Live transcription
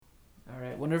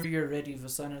whenever you're ready,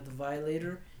 Vasana the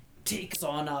Violator, take us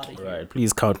on out of here. Right,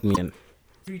 please count me in.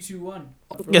 3, 2, 1.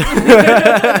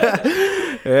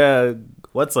 Yeah,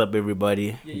 what's up,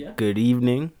 everybody? Yeah. Good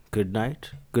evening, good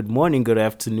night, good morning, good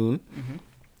afternoon. Mm-hmm.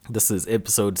 This is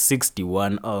episode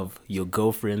 61 of Your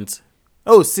Girlfriend's...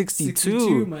 Oh, 62.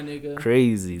 62, my nigga.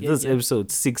 Crazy. Yeah, This is yeah.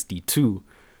 episode 62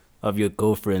 of Your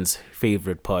Girlfriend's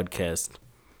favorite podcast.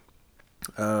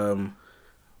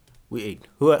 Wait,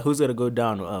 who's gonna go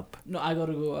down or up? No, I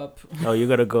gotta go up. Oh, you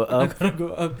gotta go I up? gotta go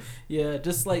up. Yeah,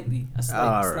 just slightly. A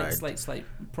slight.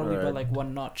 Probably by Alright. like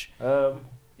one notch. Um,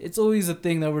 It's always a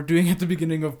thing that we're doing at the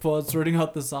beginning of pod, sorting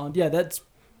out the sound. Yeah, that's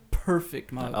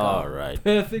perfect, my God. Alright.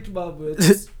 Perfect, my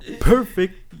words.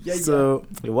 Perfect. Yeah, So,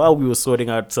 while we were sorting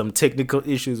out some technical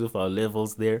issues with our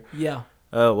levels there, yeah.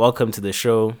 welcome to the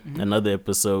show. Mhm. Another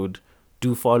episode.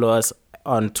 Do follow us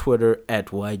on Twitter at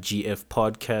YGF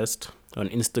Podcast. On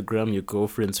Instagram, Your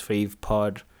Girlfriend's Fave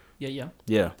Pod. Yeah.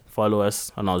 Yeah, follow us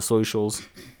on our socials.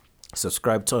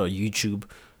 Subscribe to our YouTube,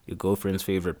 Your Girlfriend's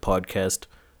Favorite Podcast.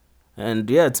 And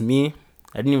yeah, it's me.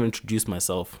 I didn't even introduce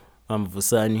myself. I'm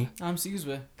Vasani. I'm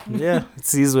Sizwe. Yeah,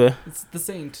 it's Izwe. It's the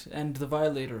Saint and the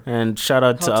Violator. And shout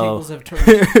out to How our tables have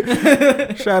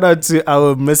turned. shout out to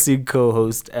our missing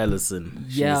co-host Allison.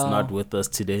 She's Yeah. not with us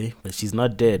today, but she's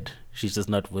not dead. She's just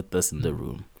not with us in the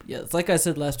room. Yeah, it's like I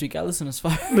said last week, Allison is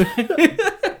fired.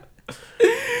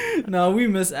 No, we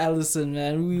miss Allison,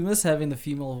 man. We miss having the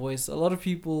female voice. A lot of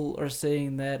people are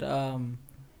saying that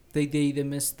they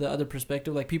miss the other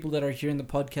perspective, like people that are hearing the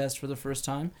podcast for the first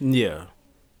time. Yeah.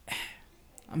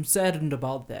 I'm saddened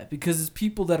about that because it's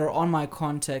people that are on my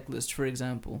contact list, for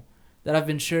example, that I've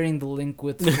been sharing the link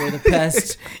with for the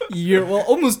past year. Well,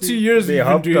 almost 2 years They we've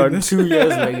been hopped doing on this. 2 years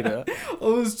later.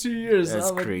 Almost 2 years. That's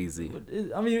I'm like, crazy.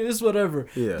 I mean, it's whatever.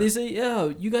 Yeah. They say,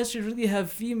 yeah, you guys should really have a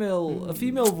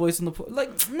female voice in the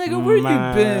like, nigga, where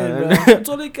Man. you been, man? It's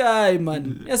only guy,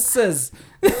 man. Yes, says.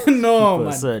 No, Super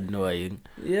man. so annoying.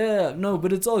 Yeah, no,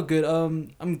 but it's all good.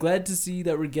 I'm glad to see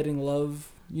that we're getting love.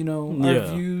 You know, our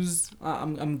Yeah. views.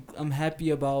 I'm happy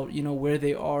about where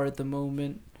they are at the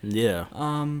moment. Yeah.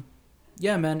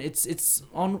 Yeah, man, it's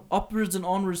on upwards and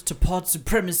onwards to pod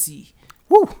supremacy.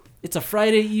 Woo! It's a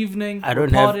Friday evening. I we're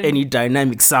don't have podding. any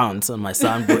dynamic sounds on my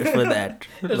soundboard for that.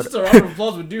 Just a round of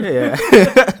applause would do. Yeah.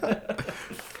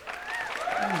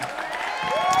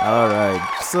 All right.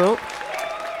 So,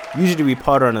 usually we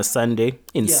pod on a Sunday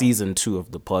in Yeah. season 2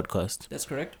 of the podcast. That's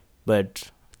correct.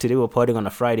 But today we're podding on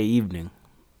a Friday evening.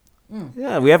 Mm.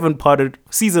 Yeah, we haven't podded.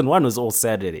 Season 1 was all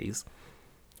Saturdays.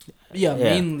 Yeah,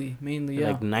 Yeah. mainly,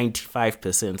 yeah. Like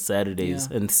 95% Saturdays.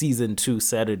 Yeah. And season 2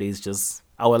 Saturdays just...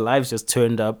 Our lives just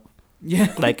turned up.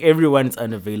 Yeah. Like everyone's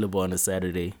unavailable on a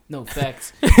Saturday. No,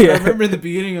 facts. I remember in the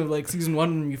beginning of like season 1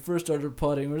 when we first started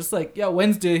potting, we're just like, yeah,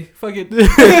 Wednesday, fuck it.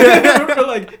 We're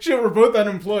like, shit, we're both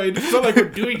unemployed. It's not like we're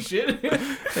doing shit.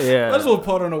 Yeah. Might as well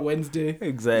pot on a Wednesday.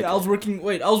 Exactly. Yeah,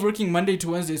 I was working Monday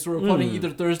to Wednesday, so we're potting either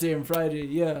Thursday and Friday.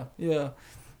 Yeah.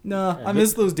 Nah, Yeah, I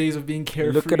miss those days of being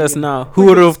carefree. Look at us and- now. Who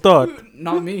would have thought?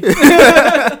 Not me.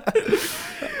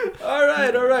 All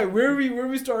right. Where are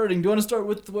we starting? Do you want to start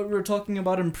with what we were talking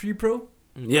about in pre-pro?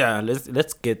 Yeah,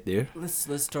 let's get there. Let's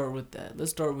start with that.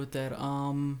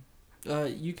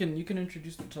 You can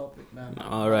introduce the topic, man.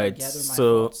 All right, Gather my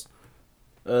so-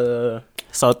 thoughts.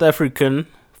 South African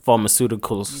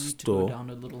pharmaceutical You need to go store. down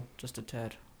a little, just a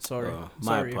tad. Sorry.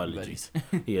 My Sorry, apologies.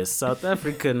 Yes, South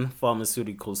African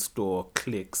pharmaceutical store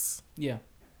Clicks Yeah.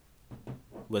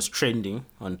 was trending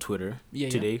on Twitter Yeah.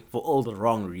 today for all the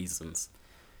wrong reasons.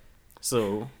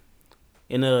 So,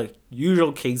 in a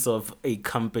usual case of a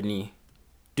company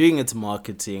doing its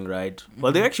marketing, right?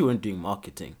 Well, they actually weren't doing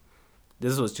marketing.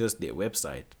 This was just their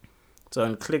website. So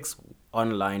on Clicks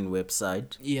online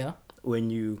website, Yeah.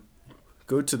 when you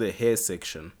go to the hair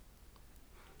section,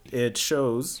 it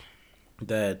shows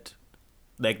that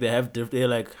like they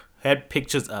had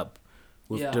pictures up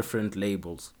with Yeah. different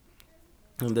labels,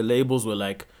 and the labels were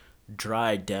like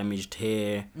dry, damaged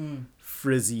hair,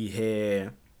 frizzy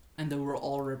hair, And they were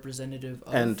all representative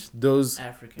of and those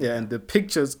African. and the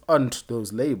pictures on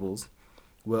those labels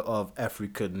were of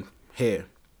African hair,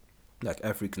 like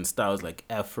African styles, like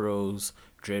afros,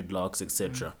 dreadlocks,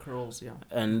 etc. Curls, yeah.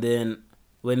 And then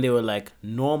when they were like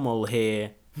normal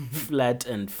hair, flat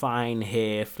and fine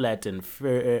hair, flat and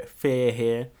fair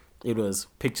hair, it was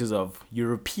pictures of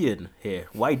European hair,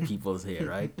 white people's hair,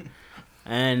 right?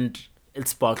 And it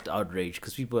sparked outrage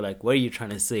because people were like, what are you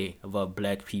trying to say about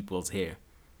black people's hair?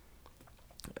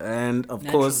 And of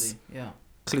course, yeah.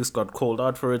 Clicks got called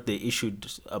out for it. They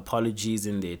issued apologies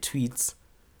in their tweets.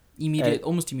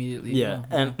 Almost immediately. Yeah.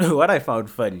 And what I found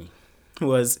funny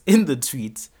was in the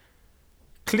tweets,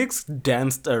 Clicks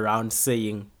danced around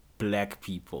saying black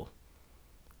people.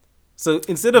 So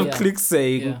instead of Clicks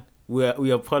saying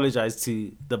we apologize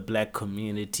to the black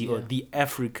community or the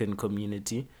African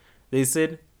community, they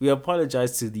said we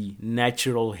apologize to the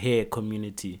natural hair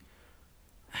community.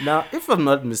 Now, if I'm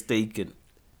not mistaken,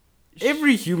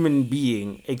 every human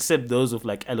being except those with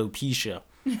like alopecia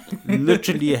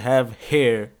literally have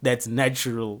hair that's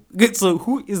natural. So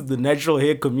who is the natural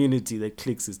hair community that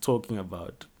Clicks is talking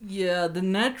about? Yeah, the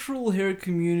natural hair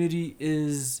community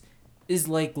is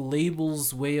like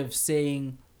Label's way of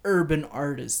saying urban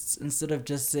artists instead of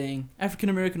just saying African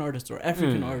American artists or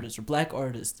African artists or black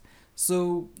artists.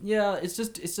 So yeah, it's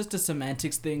just a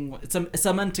semantics thing. It's a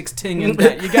semantics thing in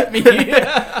that. You got me.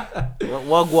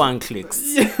 Wagwan Clicks.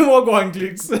 Yeah, Wagwan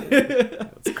Clicks.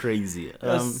 That's crazy.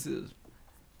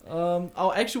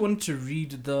 I actually wanted to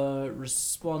read the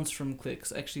response from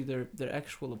Clicks. Actually, their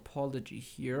actual apology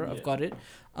here. I've got it.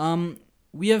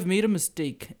 We have made a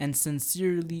mistake and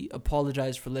sincerely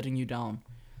apologize for letting you down.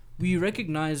 We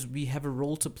recognize we have a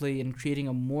role to play in creating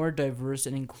a more diverse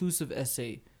and inclusive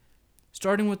essay.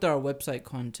 Starting with our website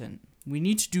content, we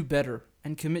need to do better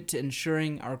and commit to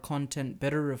ensuring our content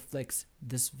better reflects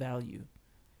this value.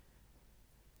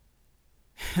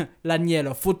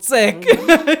 L'Agnello Futsek.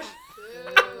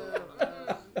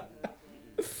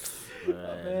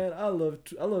 Man, I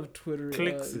love Twitter.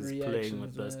 Clicks is playing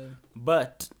with us,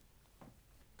 but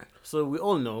so we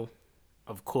all know,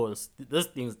 of course,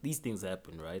 these things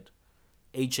happen, right?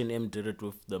 H&M did it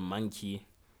with the monkey,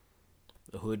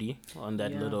 the hoodie on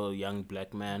that little young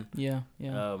black man. Yeah.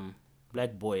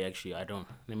 Black boy, actually.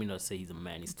 Let me not say he's a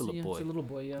man. He's still a boy. He's a little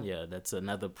boy, yeah. Yeah, that's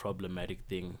another problematic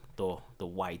thing the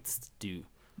whites do.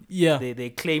 Yeah. They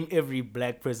claim every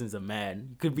black person's a man.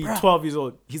 He could be 12 years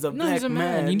old. He's a black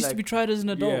man. He needs to be tried as an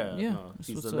adult. Yeah. No,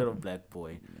 he's a little black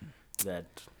boy that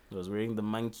was wearing the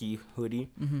monkey hoodie.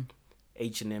 Mm-hmm.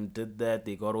 H&M did that.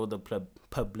 They got all the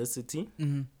publicity.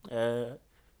 Mm-hmm.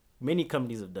 Many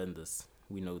companies have done this.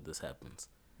 We know this happens.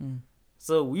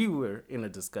 So we were in a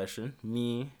discussion,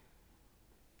 me,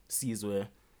 Caesar,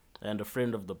 and a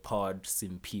friend of the pod,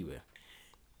 Simpiwe.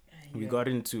 We got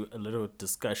into a little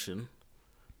discussion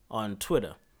on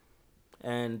Twitter.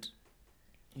 And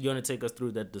you want to take us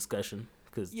through that discussion?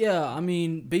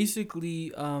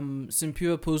 Basically,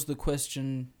 Simpiwe posed the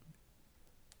question,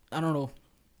 I don't know,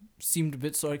 seemed a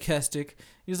bit sarcastic.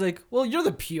 He was like, well, you're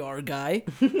the PR guy.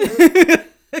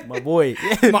 My boy.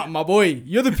 my boy.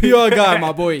 You're the PR guy,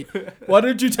 my boy. Why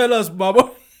don't you tell us, my boy?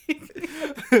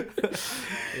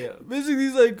 Basically,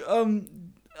 he's like,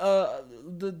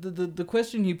 the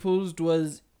question he posed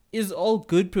was, is all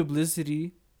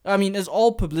publicity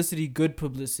good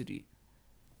publicity?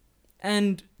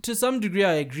 And to some degree,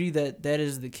 I agree that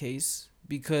is the case,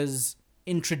 because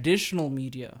in traditional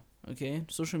media, okay,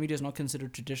 social media is not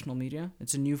considered traditional media.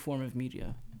 It's a new form of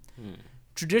media.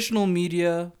 Traditional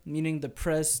media, meaning the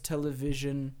press,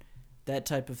 television, that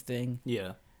type of thing.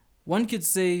 Yeah. One could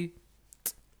say,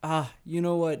 you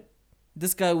know what?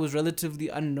 This guy was relatively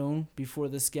unknown before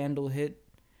the scandal hit.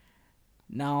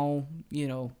 Now,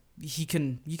 he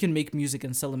can make music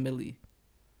and sell a milli.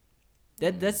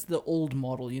 That's the old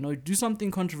model, do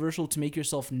something controversial to make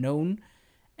yourself known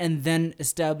and then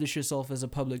establish yourself as a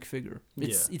public figure.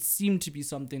 It seemed to be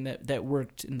something that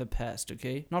worked in the past,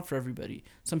 okay? Not for everybody.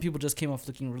 Some people just came off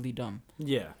looking really dumb.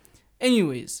 Yeah.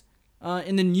 Anyways,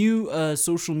 in the new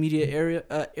social media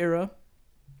era,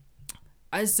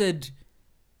 I said,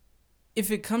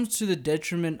 if it comes to the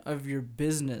detriment of your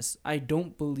business, I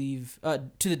don't believe,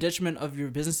 to the detriment of your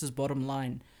business's bottom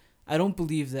line, I don't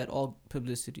believe that all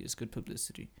publicity is good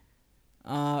publicity.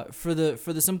 For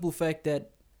the simple fact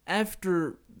that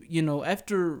after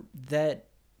that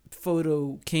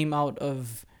photo came out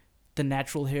of the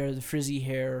natural hair, the frizzy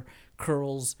hair,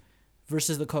 curls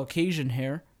versus the Caucasian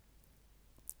hair,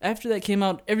 after that came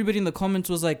out, everybody in the comments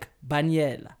was like,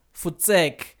 Baniela,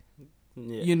 Futsek.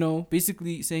 Yeah.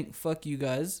 Basically saying, fuck you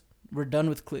guys. We're done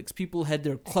with Clicks. People had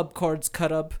their club cards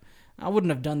cut up. I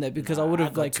wouldn't have done that because I would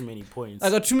have got too many points.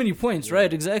 I got too many points,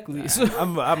 right? Exactly. So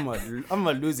I'm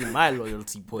losing my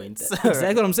loyalty points. That's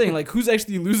exactly what I'm saying. Like, who's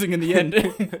actually losing in the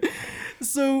end?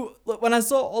 So when I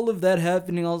saw all of that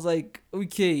happening, I was like,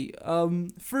 okay.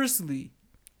 Firstly,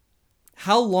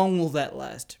 how long will that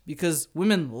last? Because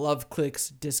women love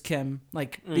Clicks, Dischem.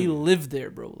 Like, they live there,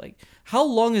 bro. Like, how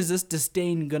long is this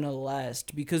disdain gonna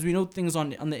last? Because we know things on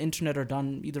the internet are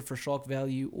done either for shock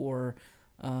value or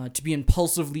to be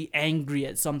impulsively angry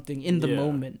at something in the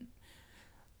moment.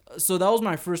 So that was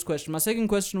my first question. My second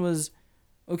question was,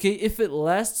 okay, if it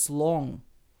lasts long,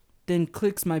 then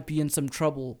Clicks might be in some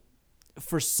trouble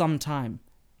for some time.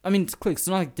 I mean, it's clicks. It's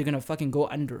not like they're gonna fucking go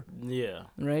under, Yeah.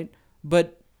 right?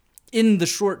 But in the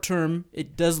short term,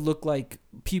 it does look like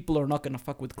people are not gonna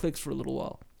fuck with clicks for a little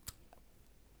while.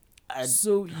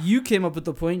 So you came up with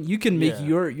the point. You can make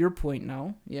your point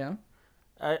now. Yeah.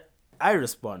 I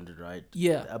responded, right?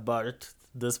 Yeah. About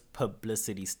this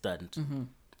publicity stunt. Mm-hmm.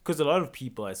 Because a lot of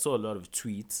people, I saw a lot of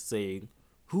tweets saying,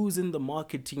 who's in the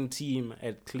marketing team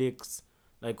at Clicks?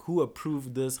 Like, who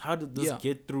approved this? How did this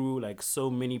get through, like, so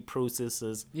many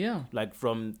processes? Yeah. Like,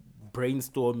 from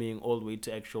brainstorming all the way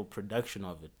to actual production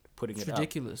of it, putting it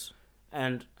ridiculous. up.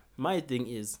 And my thing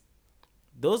is,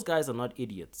 those guys are not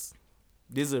idiots.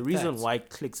 There's a reason why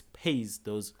Clicks pays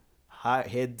those high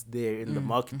heads there in the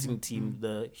marketing team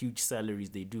the huge salaries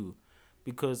they do.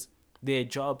 Because their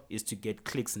job is to get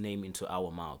Clicks' name into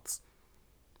our mouths.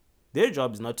 Their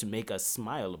job is not to make us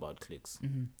smile about Clicks.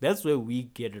 Mm-hmm. That's where we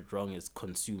get it wrong as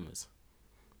consumers.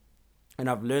 And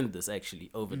I've learned this actually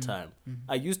over time.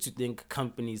 I used to think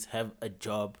companies have a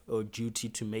job or duty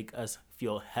to make us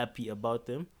feel happy about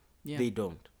them. Yeah. They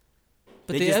don't.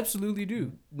 But they absolutely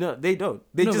do. No, they don't.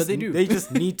 But they do. They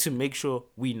just need to make sure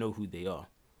we know who they are.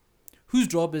 Whose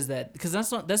job is that? Because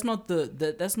that's not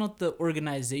the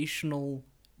organizational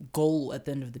goal at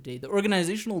the end of the day. The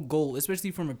organizational goal,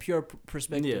 especially from a PR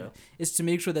perspective, is to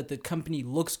make sure that the company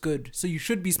looks good. So you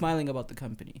should be smiling about the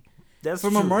company. That's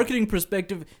from true. a marketing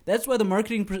perspective. That's why the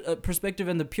marketing perspective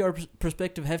and the PR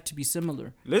perspective have to be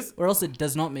similar, or else it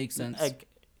does not make sense. Like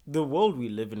the world we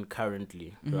live in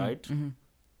currently, right? Mm-hmm.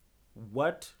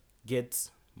 What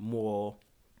gets more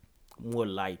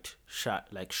light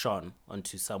shone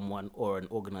onto someone or an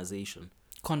organization?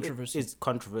 Controversy. It's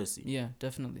controversy. Yeah,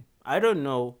 definitely. I don't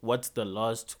know what's the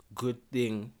last good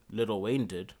thing Lil Wayne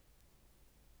did.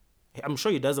 I'm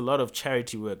sure he does a lot of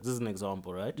charity work. This is an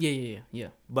example, right? Yeah.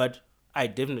 But I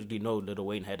definitely know Lil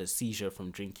Wayne had a seizure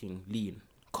from drinking lean.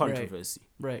 Controversy.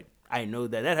 Right. I know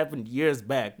that happened years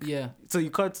back. Yeah. So you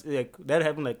can't, that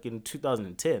happened in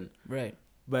 2010. Right.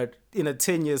 But in a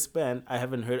 10-year span, I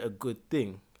haven't heard a good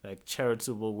thing, like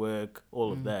charitable work,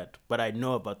 all of that. But I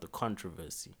know about the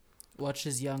controversy. Watch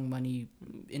his Young Money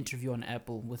interview on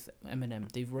Apple with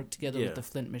Eminem. They've worked together with the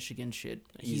Flint, Michigan shit.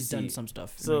 He's done some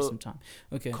stuff in recent time.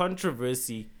 Okay.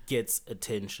 Controversy gets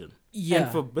attention. Yeah.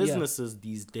 And for businesses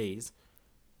these days,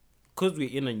 because we're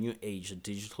in a new age, a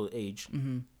digital age,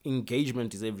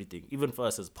 engagement is everything. Even for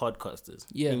us as podcasters.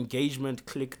 Yeah. Engagement,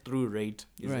 click-through rate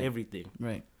is everything.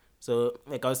 Right. So,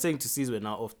 like I was saying to Caesar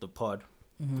now off the pod,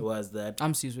 was that...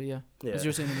 I'm Caesar, yeah. As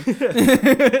you're saying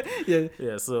to me.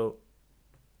 Yeah, so...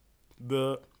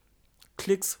 The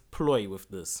Clicks ploy with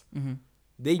this,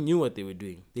 they knew what they were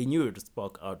doing. They knew it would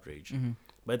spark outrage.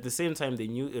 But at the same time, they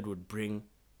knew it would bring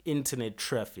internet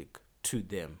traffic to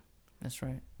them. That's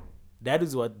right. That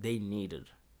is what they needed.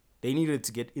 They needed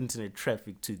to get internet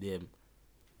traffic to them.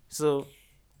 So,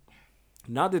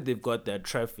 now that they've got that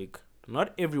traffic,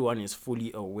 not everyone is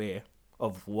fully aware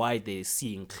of why they're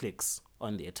seeing clicks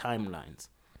on their timelines.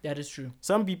 That is true.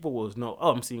 Some people will know,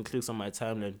 I'm seeing clicks on my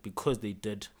timeline because they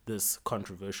did this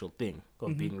controversial thing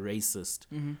of being racist.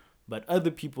 But other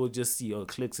people just see,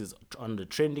 clicks is on the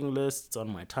trending lists,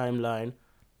 on my timeline.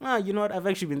 You know what? I've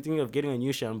actually been thinking of getting a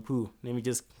new shampoo. Let me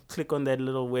just click on that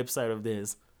little website of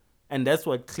theirs. And that's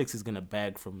what Clicks is going to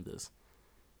bag from this.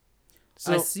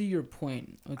 So I see your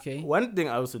point, okay? One thing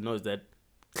I also know is that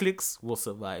Clicks will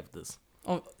survive this.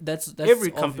 Oh, that's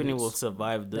every company will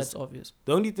survive this. That's obvious.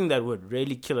 The only thing that would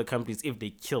really kill a company is if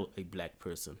they kill a black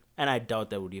person, and I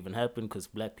doubt that would even happen because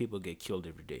black people get killed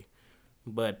every day.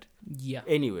 But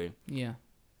anyway,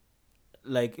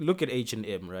 like look at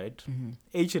H&M, right?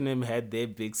 H&M had their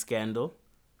big scandal.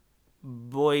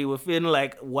 Boy, within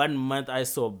like 1 month, I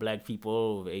saw black people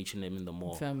all over H&M in the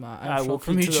mall. Fam, I walked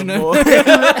from H&M.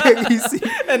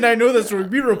 And I know the story.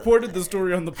 We reported the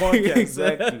story on the podcast.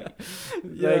 Exactly.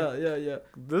 Yeah.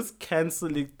 This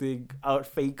canceling thing,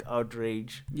 fake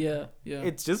outrage. Yeah.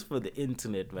 It's just for the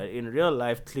internet, man. In real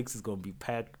life, Clicks is gonna be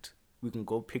packed. We can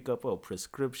go pick up our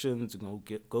prescriptions. We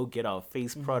can go get our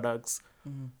face products.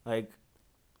 Like,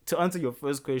 to answer your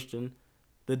first question,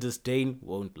 the disdain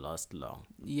won't last long.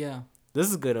 Yeah. This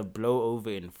is going to blow over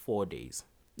in 4 days.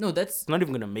 No, it's not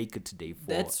even going to make it to day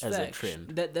 4 as a trend.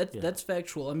 That's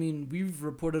factual. I mean, we've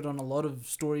reported on a lot of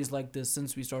stories like this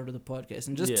since we started the podcast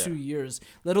in just 2 years,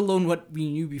 let alone what we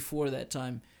knew before that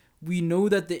time. We know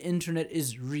that the internet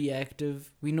is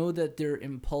reactive. We know that they're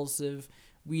impulsive.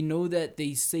 We know that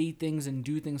they say things and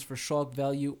do things for shock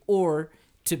value or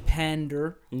to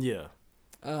pander. Yeah.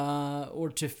 Or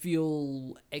to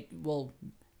feel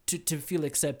to feel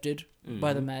accepted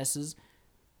by the masses.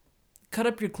 Cut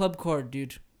up your club card,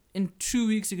 dude. In 2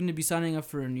 weeks, you're gonna be signing up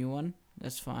for a new one.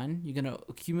 That's fine. You're gonna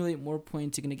accumulate more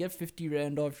points. You're gonna get 50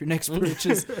 Rand off your next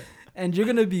purchase, and you're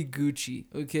gonna be Gucci.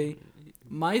 Okay.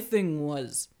 My thing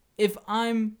was, if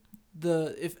I'm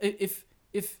the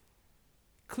if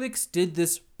Clicks did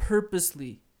this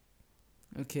purposely,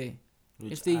 okay,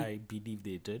 Which if they I believe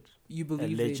they did. you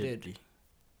believe they Allegedly. did,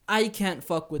 I can't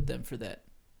fuck with them for that.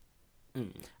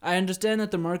 Mm. I understand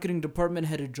that the marketing department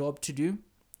had a job to do.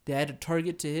 They had a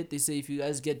target to hit. They say if you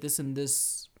guys get this and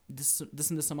this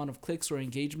and this amount of clicks or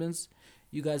engagements,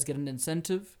 you guys get an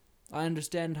incentive. I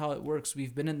understand how it works.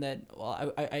 We've been in that.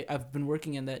 Well, I've been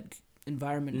working in that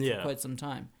environment for quite some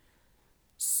time.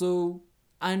 So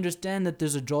I understand that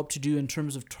there's a job to do in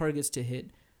terms of targets to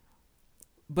hit.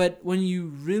 But when you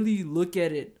really look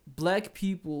at it, black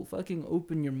people, fucking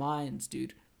open your minds,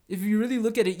 dude. If you really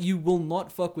look at it, you will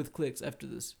not fuck with Clicks after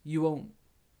this. You won't.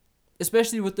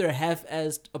 Especially with their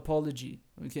half-assed apology,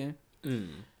 okay? Mm.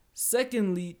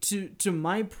 Secondly, to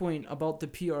my point about the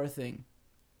PR thing,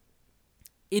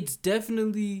 it's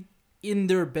definitely in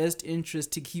their best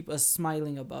interest to keep us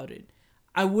smiling about it.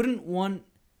 I wouldn't want...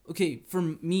 Okay, for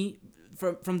me,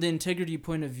 from the integrity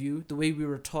point of view, the way we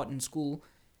were taught in school,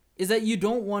 is that you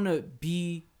don't want to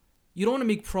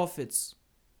make profits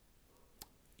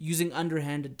using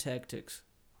underhanded tactics.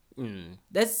 Mm.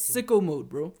 That's sicko mode,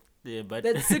 bro. Yeah, but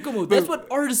That's sicko mode. That's what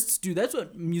artists do. That's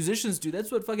what musicians do.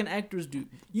 That's what fucking actors do.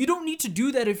 You don't need to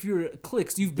do that if you're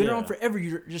Clicks. You've been around forever.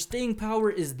 Your staying power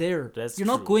is there. You're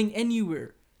not going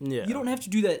anywhere. Yeah. You don't have to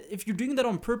do that. If you're doing that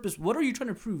on purpose, what are you trying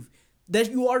to prove? That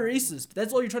you are racist.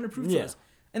 That's all you're trying to prove to us.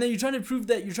 And then you're trying to prove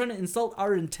that you're trying to insult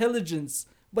our intelligence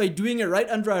by doing it right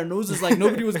under our noses like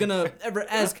nobody was gonna ever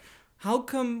ask, how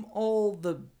come all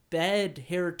the bad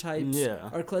hair types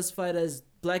are classified as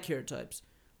black hair types?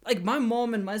 Like my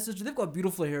mom and my sister, they've got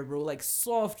beautiful hair, bro. Like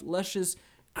soft, luscious,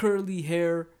 curly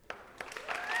hair.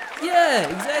 Yeah,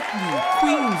 exactly.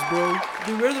 Queens, bro.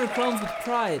 They wear their crowns with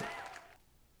pride.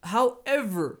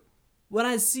 However, when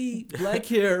I see black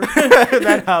hair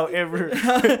that however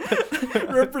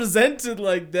represented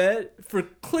like that for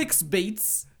Clicks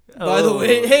baits, by the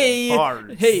way,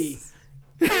 hey.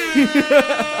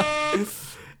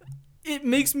 It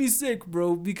makes me sick,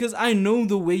 bro, because I know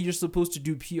the way you're supposed to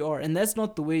do PR, and that's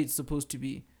not the way it's supposed to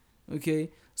be.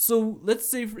 Okay? So, let's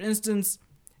say for instance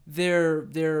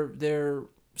their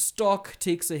stock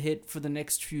takes a hit for the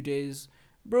next few days.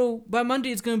 Bro, by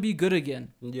Monday it's going to be good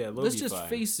again. Yeah, let's just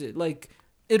face it. Like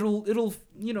it'll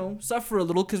suffer a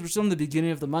little because we're still in the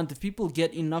beginning of the month. If people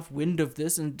get enough wind of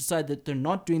this and decide that they're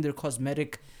not doing their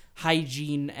cosmetic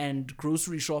hygiene and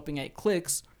grocery shopping at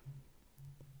Clicks,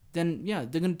 then yeah,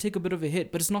 they're gonna take a bit of a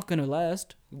hit, but it's not gonna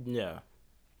last. Yeah,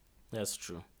 that's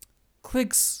true.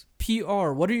 Clicks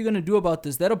PR, what are you gonna do about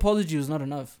this? That apology was not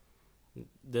enough.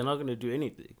 They're not gonna do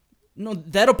anything. No,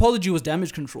 that apology was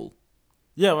damage control.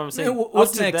 Yeah, what I'm saying.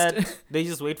 What's after next? That, they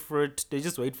just wait for it. They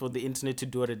just wait for the internet to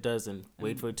do what it does and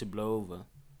wait for it to blow over.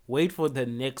 Wait for the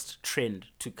next trend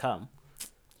to come.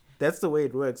 That's the way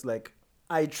it works. Like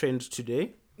I trend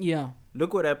today. Yeah.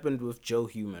 Look what happened with Joe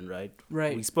Human, right?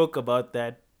 Right. We spoke about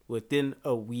that. Within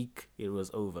a week, it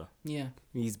was over. Yeah.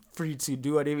 He's free to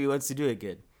do whatever he wants to do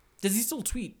again. Does he still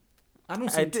tweet? I don't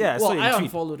see him tweet. I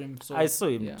unfollowed him. So I saw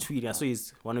him tweet. I saw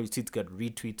one of his tweets got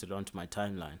retweeted onto my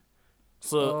timeline.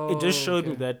 So it just showed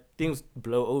me that things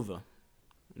blow over.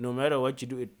 No matter what you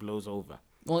do, it blows over.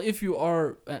 Well, if you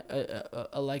are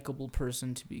a likable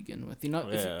person to begin with,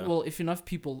 if enough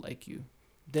people like you,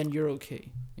 then you're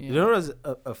okay. Yeah. You know what was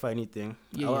a funny thing?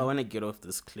 I want to get off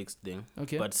this Clicks thing.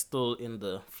 Okay. But still in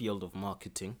the field of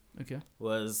marketing. Okay.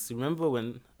 Remember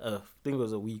when, I think it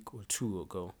was a week or two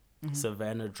ago,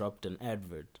 Savannah dropped an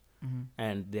advert. Mm-hmm.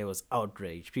 And there was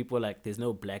outrage. People were like, there's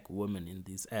no black woman in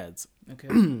these ads.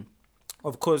 Okay.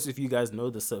 Of course, if you guys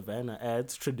know the Savannah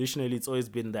ads, traditionally it's always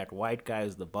been that white guy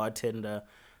who's the bartender,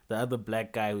 the other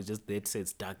black guy who's just there to say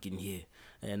it's dark in here.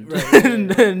 And,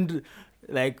 and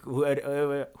like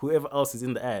whoever else is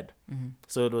in the ad. Mm-hmm.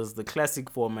 So it was the classic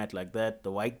format like that,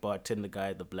 the white bartender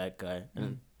guy, the black guy,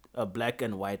 and a black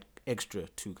and white extra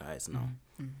two guys now.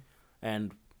 Mm-hmm.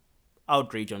 And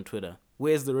outrage on Twitter.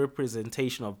 Where's the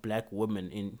representation of black women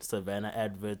in Savannah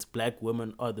adverts? Black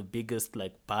women are the biggest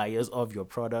buyers of your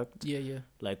product. Yeah.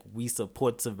 We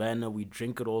support Savannah. We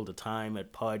drink it all the time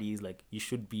at parties. You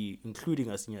should be including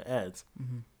us in your ads.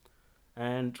 Mm-hmm.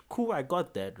 And cool, I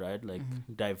got that, right?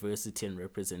 Diversity and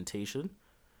representation.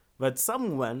 But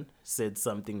someone said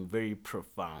something very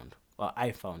profound. Or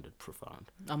I found it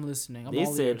profound. I'm listening. I'm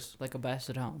all ears, like a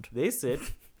bastard hound. They said,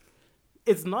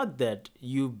 it's not that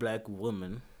you black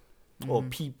women or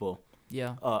people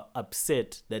are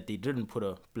upset that they didn't put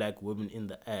a black woman in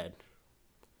the ad.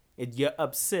 You're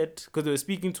upset because they were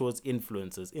speaking towards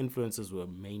influencers. Influencers were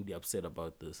mainly upset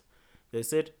about this. They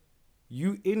said,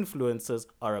 you influencers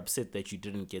are upset that you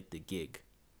didn't get the gig.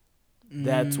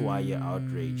 That's why you're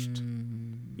outraged.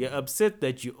 You're upset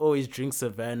that you always drink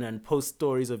Savannah and post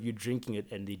stories of you drinking it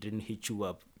and they didn't hit you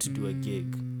up to do a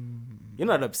gig. You're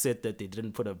not upset that they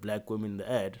didn't put a black woman in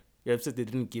the ad. You're upset they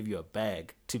didn't give you a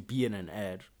bag to be in an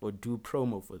ad or do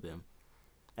promo for them.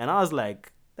 And I was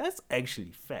like, that's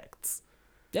actually facts.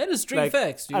 That is straight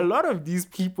facts, dude. A lot of these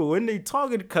people, when they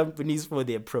target companies for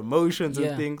their promotions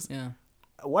and things,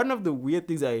 one of the weird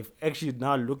things I've actually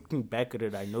now looking back at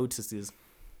it, I noticed is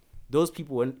those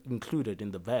people weren't included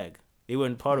in the bag. They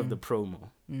weren't part of the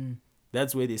promo.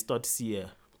 That's where they start to see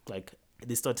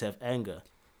they start to have anger.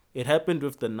 It happened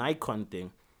with the Nikon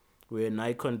thing, where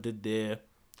Nikon did their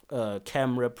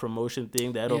camera promotion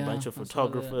thing. They had a bunch of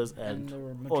photographers, and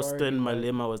Austin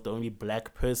Malema was the only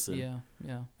black person.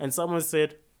 And someone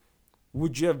said,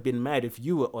 would you have been mad if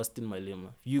you were Austin Malema,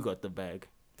 if you got the bag?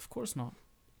 Of course not.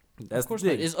 That's of course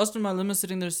not. Is Austin Malema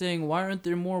sitting there saying, why aren't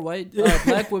there more white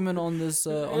black women on this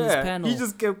this panel? He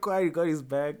just kept quiet, he got his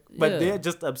bag. But they're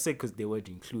just upset because they weren't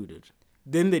included.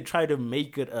 Then they try to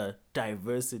make it a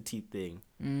diversity thing.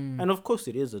 And of course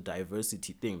it is a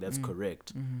diversity thing, that's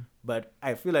correct. But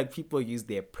I feel like people use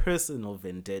their personal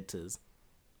vendettas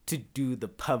to do the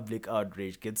public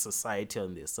outrage, get society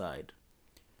on their side.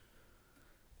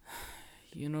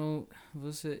 You know,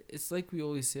 it's like we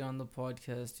always say on the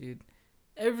podcast, dude.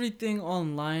 Everything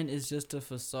online is just a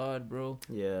facade, bro.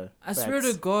 Yeah. I swear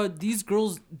to God, these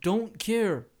girls don't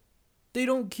care. They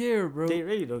don't care, bro. They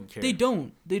really don't care. They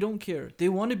don't care. They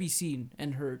want to be seen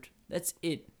and heard. That's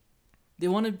it. They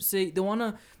want to say, do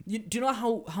you know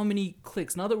how many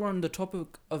clicks, now that we're on the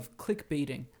topic of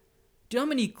clickbaiting, do you know how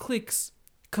many clicks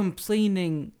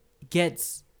complaining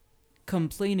gets?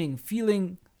 Complaining,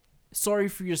 feeling sorry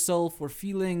for yourself or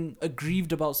feeling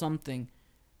aggrieved about something.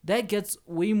 That gets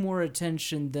way more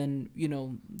attention than,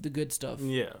 the good stuff.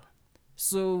 Yeah.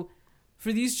 So,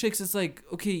 for these chicks, it's like,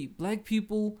 okay, black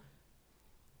people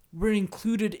were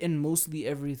included in mostly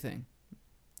everything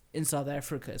in South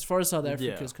Africa, as far as South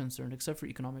Africa is concerned, except for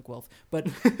economic wealth. But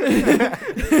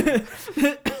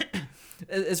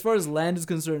as far as land is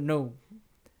concerned, no.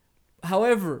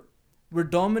 However, we're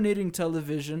dominating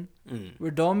television.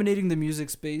 We're dominating the music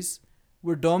space.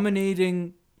 We're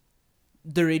dominating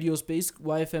the radio space.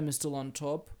 YFM is still on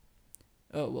top.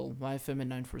 YFM and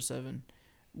 947.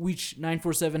 Which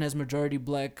 947 has majority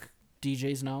black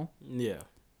DJs now. Yeah.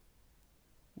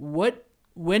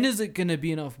 When is it gonna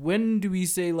be enough? When do we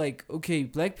say, like, okay,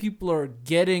 black people are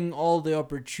getting all the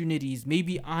opportunities?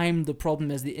 Maybe I'm the problem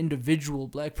as the individual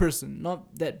black person,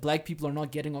 not that black people are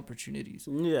not getting opportunities.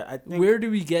 Yeah, I think. Where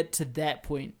do we get to that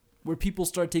point where people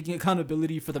start taking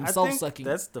accountability for themselves sucking?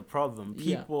 That's the problem.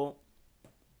 People,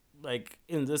 like,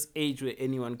 in this age where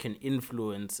anyone can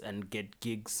influence and get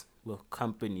gigs with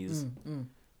companies,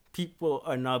 people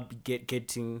are now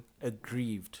getting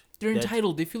aggrieved. They're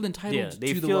entitled. They feel entitled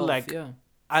they to the feel wealth. like,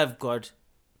 I've got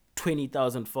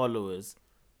 20,000 followers.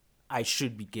 I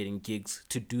should be getting gigs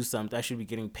to do something. I should be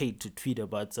getting paid to tweet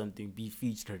about something, be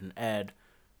featured in an ad.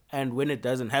 And when it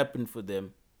doesn't happen for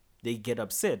them, they get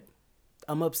upset.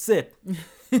 I'm upset.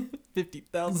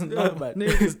 50,000. No, man.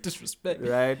 It's disrespect.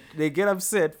 Right? They get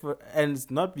upset and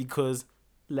it's not because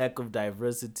lack of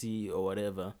diversity or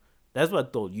whatever. That's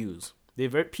what they'll use.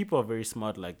 People are very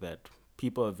smart like that.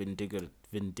 People are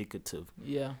vindicative.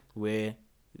 Yeah. Where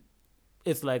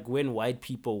it's like when white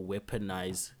people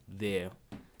weaponize their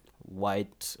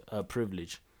white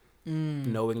privilege,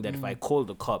 knowing that if I call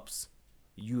the cops,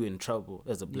 you in trouble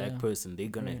as a black person, they're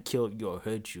gonna kill you or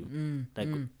hurt you.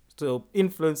 So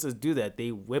influencers do that. They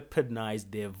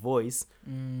weaponize their voice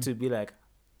to be like,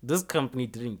 this company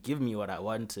didn't give me what I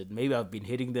wanted. Maybe I've been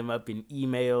hitting them up in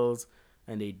emails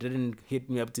and they didn't hit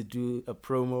me up to do a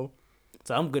promo.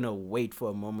 So I'm going to wait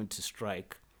for a moment to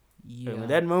strike. Yeah. And when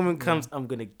that moment comes, I'm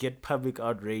going to get public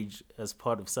outrage as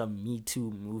part of some Me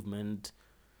Too movement,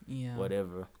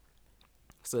 whatever.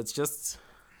 So it's just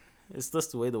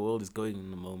the way the world is going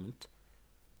in the moment.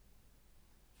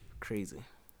 Crazy.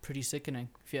 Pretty sickening,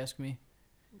 if you ask me.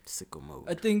 Sicko mode.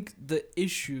 I think the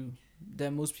issue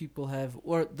that most people have,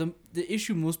 or the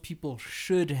issue most people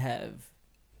should have,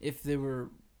 if they were,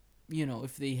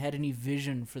 if they had any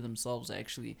vision for themselves,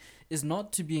 actually, is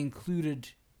not to be included,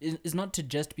 is not to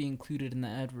just be included in the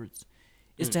adverts.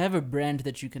 Is to have a brand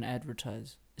that you can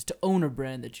advertise. Is to own a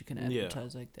brand that you can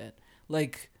advertise like that.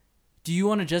 Like, do you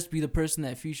want to just be the person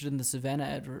that featured in the Savannah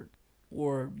advert,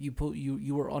 or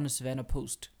you were on a Savannah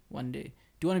post one day?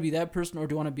 Do you want to be that person, or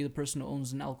do you want to be the person who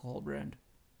owns an alcohol brand?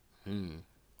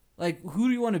 Like, who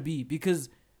do you want to be? Because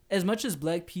as much as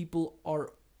black people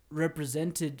are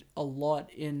represented a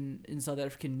lot in South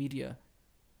African media,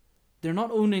 they're not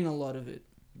owning a lot of it.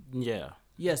 Yeah.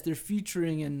 Yes, they're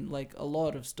featuring in like a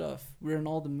lot of stuff. We're in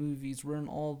all the movies, we're in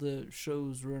all the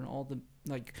shows, we're in all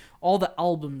the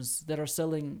albums that are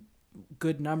selling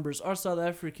good numbers are South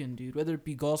African, dude. Whether it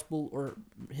be gospel or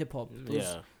hip hop,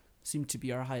 those seem to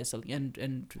be our highest selling,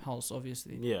 and house,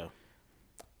 obviously. Yeah.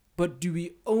 But do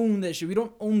we own that shit? We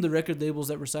don't own the record labels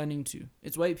that we're signing to.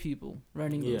 It's white people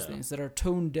running those things that are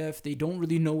tone deaf. They don't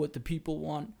really know what the people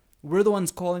want. We're the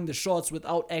ones calling the shots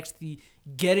without actually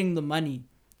getting the money.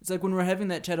 It's like when we're having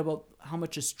that chat about how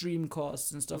much a stream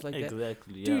costs and stuff like that.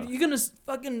 Exactly, yeah. Dude, you're going to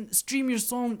fucking stream your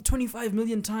song 25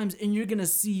 million times and you're going to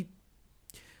see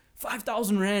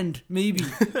 5,000 Rand, maybe.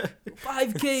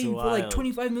 5K for like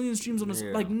 25 million streams on a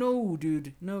song. Like, no,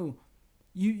 dude, no.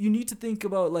 You need to think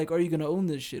about, like, are you going to own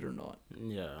this shit or not?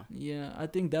 Yeah. Yeah, I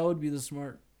think that would be the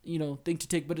smart, thing to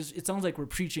take. But it sounds like we're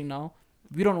preaching now.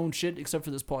 We don't own shit except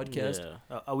for this podcast.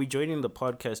 Yeah. Are we joining the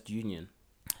podcast union?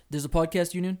 There's a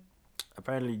podcast union?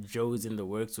 Apparently Joe's in the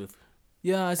works with.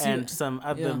 Yeah, I see. And some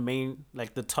other main,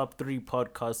 like the top 3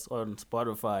 podcasts on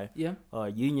Spotify are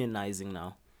unionizing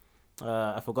now.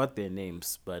 I forgot their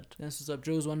names, but... That's what's up.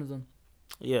 Joe's one of them.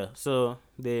 Yeah, so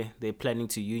they're planning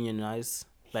to unionize.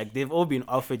 Like, they've all been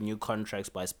offered new contracts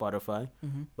by Spotify,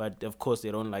 but of course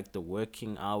they don't like the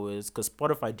working hours, because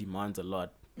Spotify demands a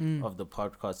lot of the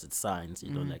podcast it signs.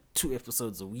 Like 2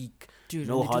 episodes a week, dude,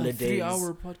 no holidays.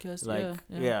 3-hour podcast.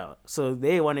 Like, so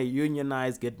they want to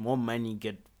unionize, get more money,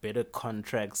 get better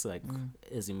contracts, like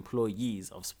as employees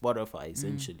of Spotify,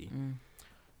 essentially.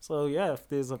 So yeah, if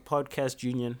there's a podcast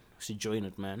union, we should join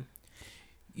it, man.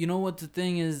 You know what the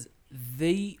thing is?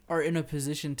 They are in a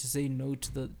position to say no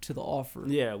to the offer.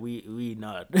 Yeah, we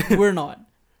not. We're not.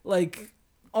 Like,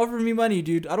 offer me money,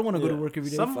 dude. I don't want to go to work every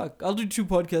day. Fuck. I'll do 2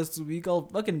 podcasts a week. I'll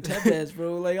fucking tap dance,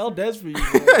 bro. Like, I'll dance for you,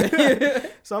 bro.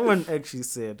 Someone actually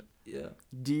said, yeah,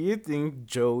 do you think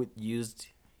Joe used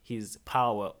his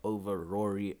power over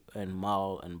Rory and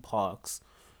Mal and Parks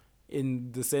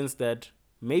in the sense that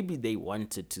maybe they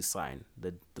wanted to sign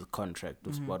the contract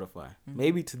with Spotify?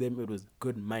 Maybe to them it was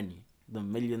good money. The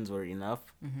millions were enough,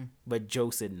 but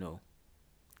Joe said no.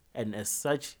 And as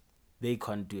such, they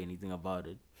can't do anything about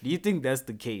it. Do you think that's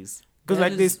the case?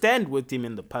 Because they stand with him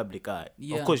in the public eye.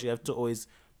 Yeah. Of course, you have to always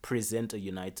present a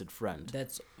united front.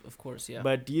 That's, of course, yeah.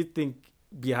 But do you think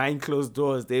behind closed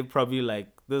doors, they're probably like,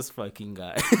 this fucking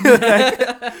guy.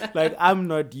 like, I'm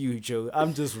not you, Joe.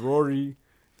 I'm just Rory.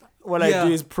 What I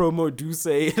do is promo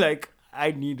Duce. Like,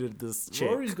 I needed this check.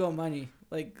 Rory's got money.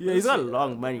 Like, yeah, he's got a lot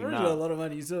of money now. He's got a lot of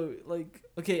money. So, like,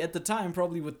 okay, at the time,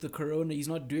 probably with the corona, he's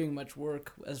not doing much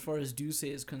work as far as Duce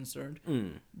is concerned.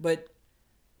 But,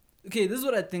 okay, this is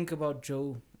what I think about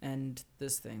Joe and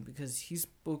this thing, because he's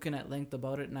spoken at length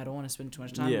about it, and I don't want to spend too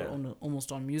much time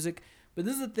almost on music. But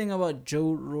this is the thing about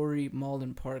Joe, Rory, Mal,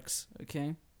 and Parks,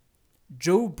 okay?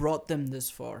 Joe brought them this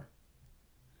far.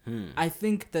 I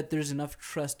think that there's enough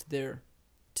trust there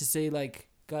to say, like,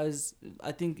 guys,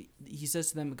 I think he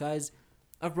says to them, guys,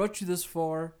 I've brought you this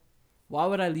far. Why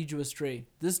would I lead you astray?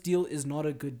 This deal is not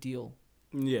a good deal.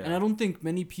 Yeah. And I don't think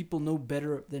many people know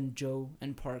better than Joe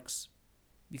and Parks,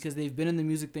 because they've been in the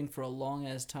music thing for a long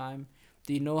ass time.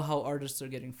 They know how artists are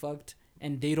getting fucked,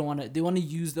 and they want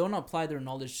to apply their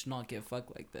knowledge to not get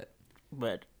fucked like that.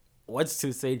 But what's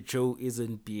to say Joe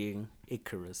isn't being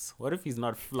Icarus? What if he's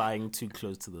not flying too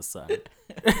close to the sun?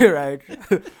 Right?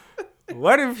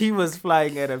 What if he was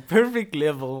flying at a perfect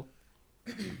level,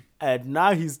 and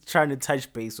now he's trying to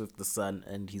touch base with the sun,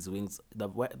 and his wings, the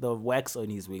wax on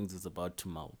his wings is about to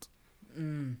melt?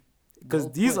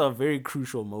 Because these are very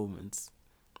crucial moments.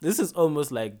 This is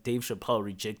almost like Dave Chappelle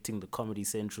rejecting the Comedy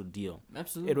Central deal.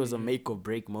 Absolutely. It was a make or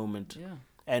break moment. Yeah.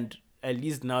 And at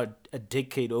least now, a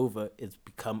decade over, it's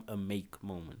become a make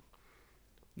moment.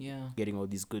 Yeah. Getting all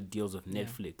these good deals with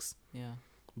Netflix. Yeah.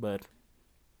 But,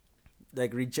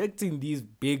 like, rejecting these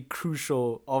big,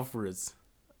 crucial offers,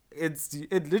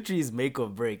 it literally is make or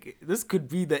break. This could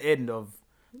be the end of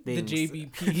things. The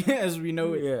JBP as we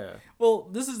know it. Yeah. Well,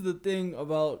 this is the thing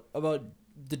about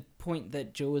the point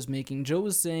that Joe is making. Joe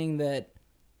is saying that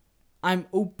I'm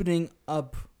opening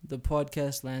up the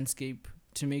podcast landscape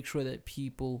to make sure that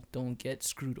people don't get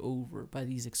screwed over by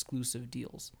these exclusive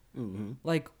deals.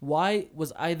 Like, why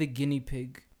was I the guinea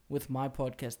pig with my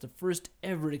podcast, the first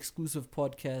ever exclusive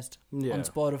podcast on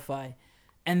Spotify,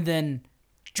 and then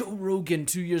Joe Rogan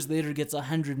 2 years later gets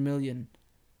 100 million?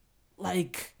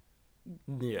 Like,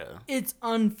 yeah, it's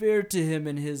unfair to him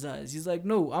in his eyes. He's like,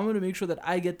 no, I'm going to make sure that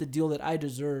I get the deal that I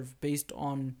deserve based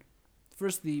on,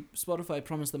 firstly, Spotify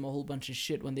promised them a whole bunch of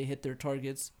shit when they hit their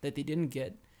targets that they didn't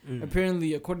get.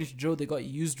 Apparently, according to Joe, they got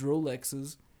used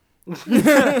Rolexes.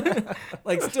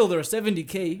 Like, still, they're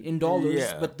 $70K in dollars,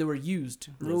 Yeah. but they were used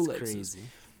That's Rolexes. crazy.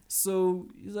 So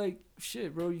he's like,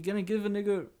 shit, bro, you gonna give a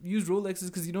nigga used Rolexes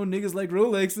because you know niggas like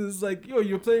Rolexes? Like, yo,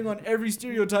 you're playing on every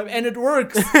stereotype and it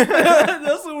works.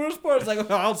 That's the worst part. It's like,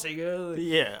 oh, I'll take it.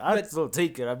 Yeah, I'd But- still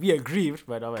take it. I'd be aggrieved,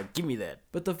 but I'm like, give me that.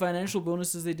 But the financial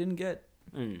bonuses they didn't get.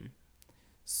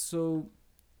 So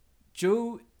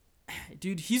Joe,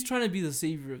 dude, he's trying to be the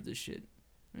savior of this shit.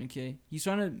 Okay, he's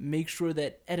trying to make sure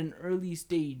that at an early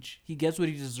stage he gets what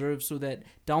he deserves, so that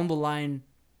down the line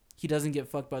he doesn't get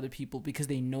fucked by the people because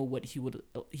they know what he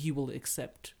will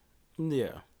accept.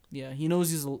 Yeah. Yeah, he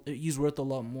knows he's worth a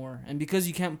lot more, and because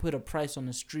you can't put a price on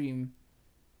a stream,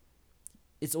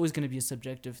 it's always going to be a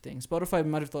subjective thing. Spotify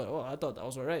might have thought, oh, I thought that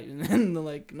was alright, and then they're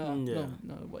like, no,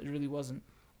 it really wasn't.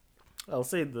 I'll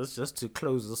say this just to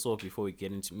close this off before we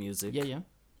get into music. Yeah.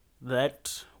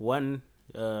 That one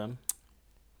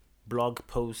blog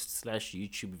post /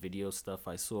 YouTube video stuff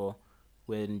I saw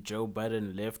when Joe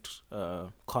Budden left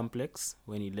Complex,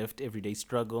 when he left Everyday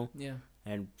Struggle, Yeah.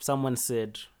 and someone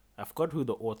said, I forgot who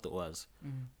the author was,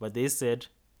 but they said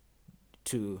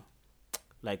to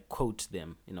like quote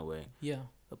them in a way, Yeah.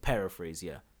 a paraphrase.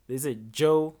 Yeah, they said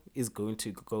Joe is going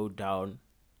to go down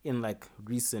in like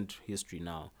recent history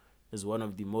now as one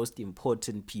of the most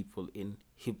important people in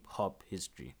hip hop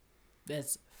history,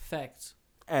 That's fact.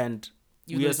 and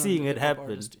Even we though are he's not seeing a it hip-hop happen.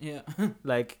 artist. Yeah.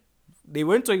 Like, they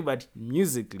weren't talking about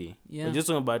musically. Yeah. They're just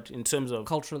talking about in terms of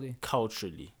Culturally.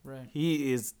 Right.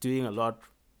 He is doing a lot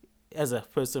as a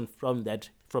person from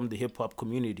the hip hop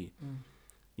community.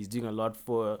 He's doing a lot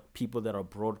for people that are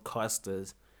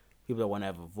broadcasters, people that want to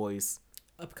have a voice.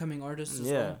 Upcoming artists as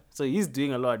Yeah. well. So he's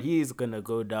doing a lot. He is gonna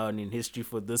go down in history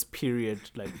for this period,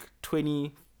 like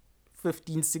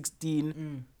 2015,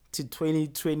 16 to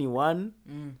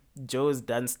 2021. Joe's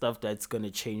done stuff that's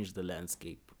gonna change the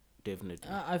landscape. Definitely.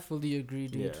 I fully agree,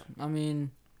 dude. Yeah. I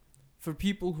mean, for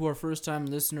people who are first-time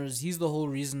listeners, he's the whole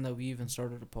reason that we even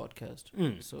started a podcast.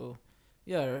 So,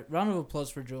 yeah, round of applause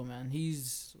for Joe, man.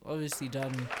 He's obviously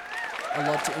done a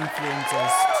lot to influence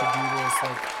us to do this.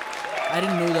 Like, I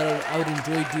didn't know that I would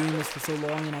enjoy doing this for so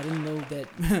long, and I didn't know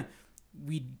that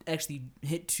we'd actually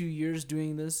hit 2 years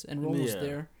doing this, and we're almost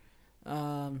there.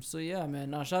 So yeah, man.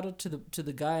 Now shout out to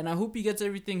the guy, and I hope he gets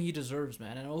everything he deserves,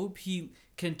 man. And I hope he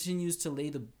continues to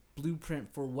lay the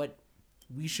blueprint for what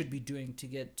we should be doing to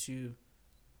get to,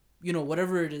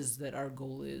 whatever it is that our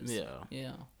goal is.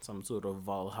 Yeah. Some sort of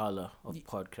Valhalla of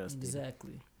podcasting.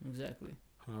 Exactly.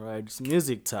 All right, it's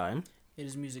music time. It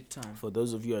is music time. For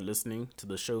those of you who are listening to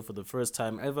the show for the first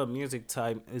time ever, music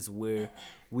time is where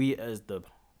we as the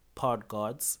pod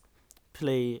gods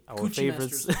play our Coochie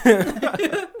favorites.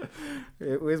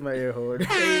 Where's my air horn?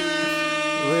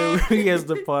 Where we as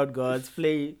the pod gods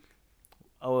play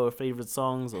our favorite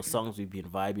songs or songs we've been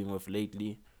vibing with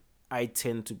lately. I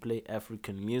tend to play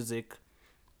African music.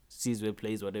 Caesar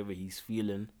plays whatever he's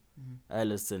feeling.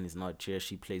 Alison is not here.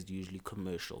 She plays usually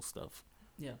commercial stuff.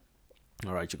 Yeah.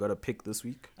 All right, you got a pick this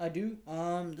week? I do.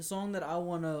 The song that I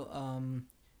want to,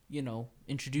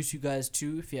 introduce you guys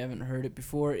to, if you haven't heard it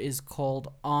before, is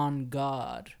called On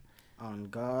God. On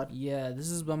God? Yeah,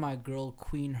 this is by my girl,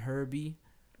 Queen Herbie.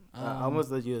 I almost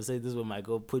thought you would say this one might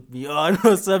go put me on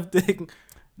or something.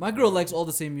 My girl likes all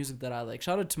the same music that I like.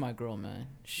 Shout out to my girl, man.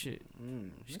 Shit.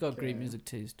 She's got great music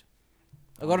taste.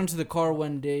 I got into the car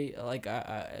one day, like,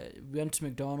 I went to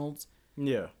McDonald's.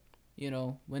 Yeah.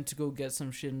 Went to go get some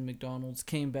shit in McDonald's,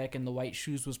 came back and The White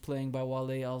Shoes was playing by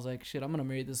Wale. I was like, shit, I'm gonna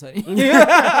marry this honey.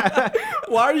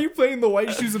 Why are you playing The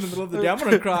White Shoes in the middle of the day? I'm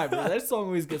gonna cry, bro. That song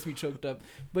always gets me choked up.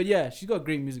 But yeah, she's got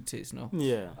great music taste, no?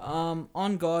 Yeah.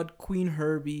 On God, Queen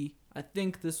Herbie. I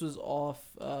think this was off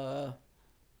the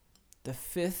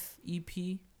 5th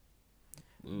EP,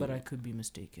 but I could be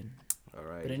mistaken. All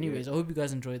right. But anyways, I hope you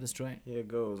guys enjoy this joint. Here it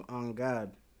goes. On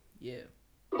God. Yeah.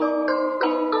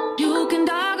 You can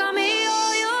dog on me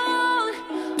all you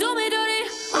want. Do me dirty.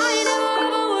 I ain't never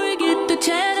ever worry. Get the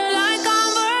cheddar like I'm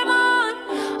Vermont.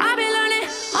 I be learning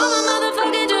on my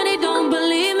motherfucking journey. Don't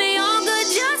believe me, I'm good.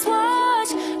 Just watch.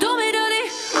 Do me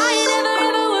dirty. I ain't never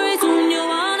ever worry. Soon you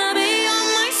wanna be on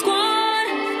my squad.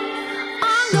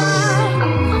 On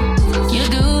God. You're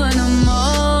doing the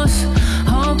most.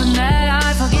 Hoping that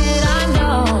I forget I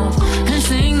know. And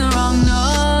sing the wrong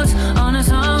notes on a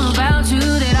song about you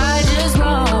that I just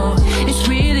wrote. It's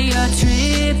really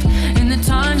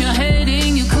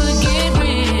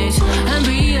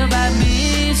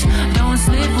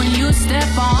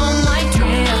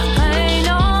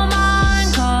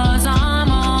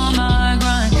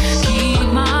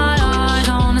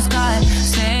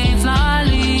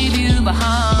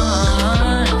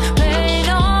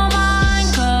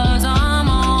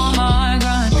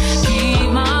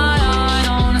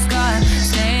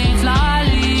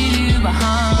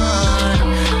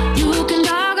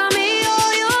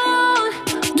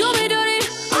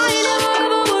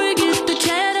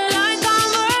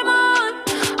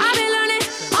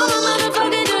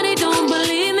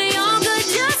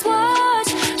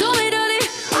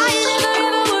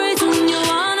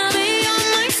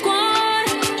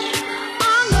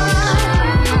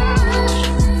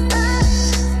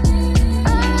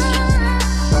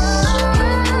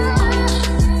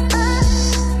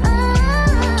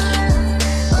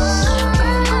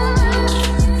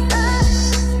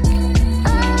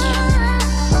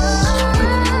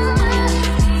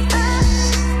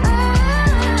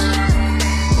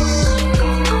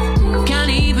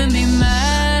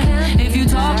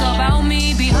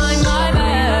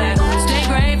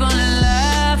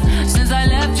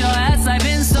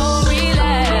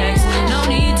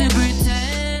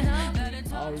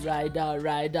All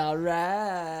right.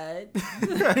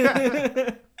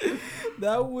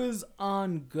 That was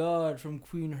On God from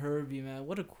Queen Herbie, man.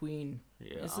 What a queen.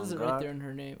 Yeah, This On is it God. right there in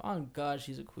her name. On God,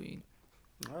 she's a queen.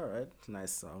 All right,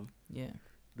 nice song. Yeah.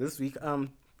 This week,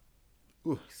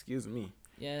 excuse me.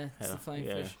 Yeah, it's the flying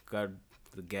fish. got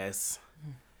the gas.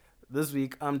 This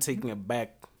week, I'm taking it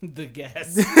back. The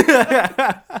gas.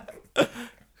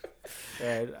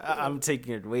 And I'm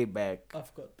taking it way back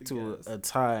I've got the to gas. a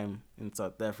time in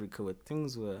South Africa where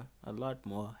things were a lot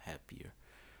more happier.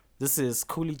 This is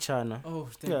Kuli Chana. Oh,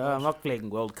 thank Yeah, God. I'm not playing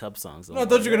World Cup songs. No, I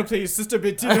thought you were going to play your sister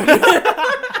Bettina. Bro,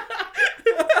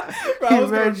 I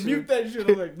was going to Imagine. mute that shit. I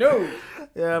was like, no.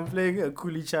 Yeah, I'm playing a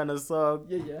Kuli Chana song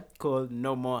Yeah. called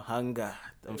No More Hunger.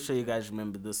 I'm sure you guys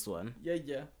remember this one. Yeah.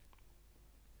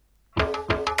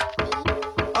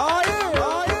 Oh yeah.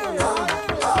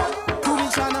 Kuli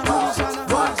Chana.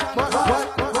 What?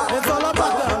 It's all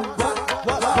about them.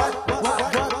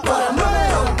 What?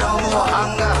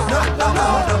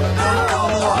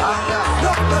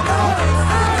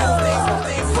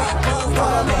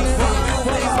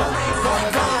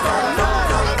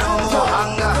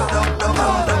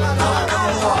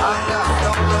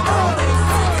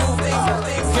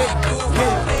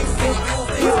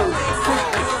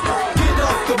 Get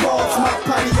off the walls, my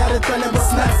party out of turn was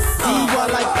nuts. I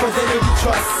like fidelity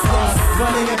trust.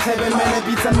 Running a heaven, man, it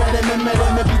beats a man,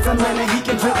 it beats a man, and he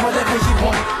can drink whatever he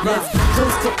want. Let's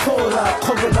toast to cola,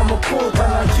 cover them a quota.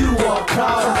 Now you are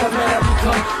proud of the man I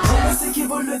become. Jealousy,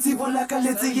 kiboleti,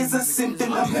 volakaleti is a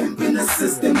symptom. I'm pimping the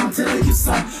system, I'm telling you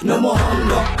son. No more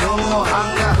hunger,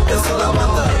 It's all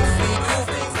about the.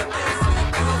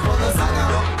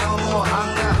 No more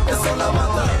hunger, It's all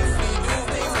about the.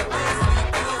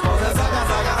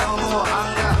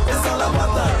 It's all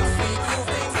about the.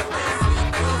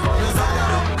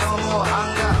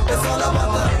 It's all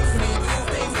about the.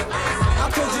 I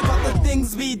told you about the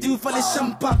things we do for the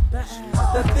champagne,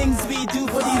 the things we do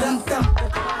for the ranta,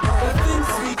 the things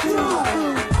we do.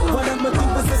 What I'ma do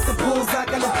is just suppose I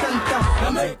got a tanta.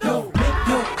 Now make no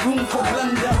room for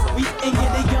blunder. We ain't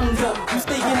getting younger, you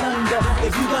staying under.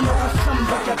 If you don't know a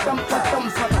shamba, ya tampa.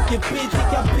 Get paid,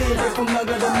 take your pay from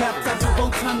Naga the map, to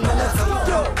Botanga. Let's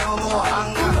go. No more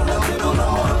hunger, no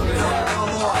more hunger.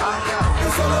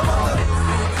 It's all about the.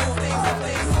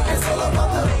 It's all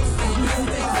about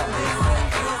the.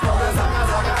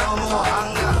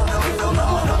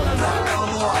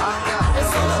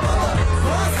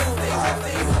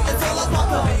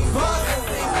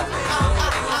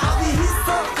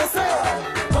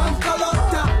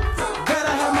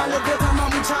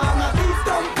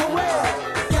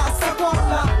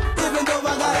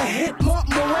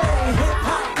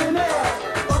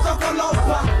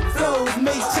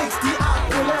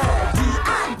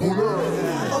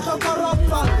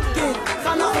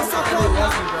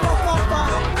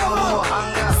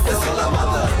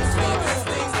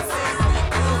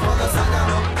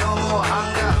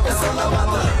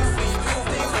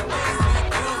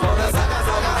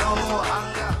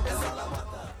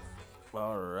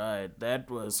 Alright, that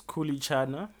was Kuli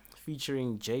Chana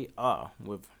featuring JR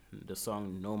with the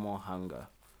song No More Hunger.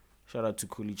 Shout out to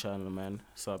Kuli Chana, man.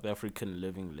 South African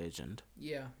living legend.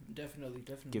 Yeah, definitely.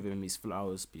 Give him his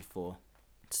flowers before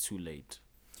it's too late.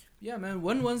 Yeah, man.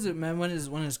 When was it, man? When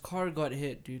his car got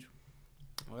hit, dude?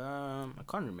 I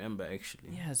can't remember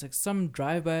actually. Yeah, it's like some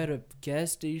drive-by at a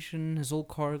gas station. His whole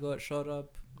car got shot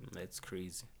up. That's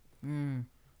crazy. Mm.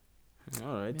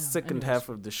 Alright, Yeah, second anyways. half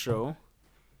of the show.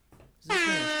 Is this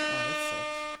finished?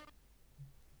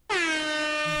 Oh,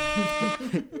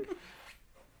 that sucks.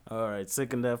 Alright,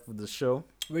 second half of the show.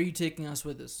 Where are you taking us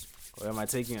with this? Where am I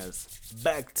taking us?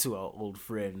 Back to our old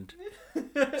friend.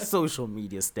 Social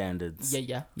media standards.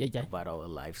 Yeah. About our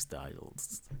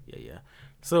lifestyles. Yeah.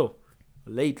 So,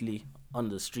 lately on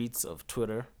the streets of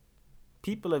Twitter,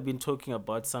 people have been talking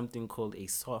about something called a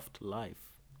soft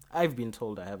life. I've been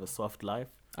told I have a soft life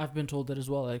I've been told that as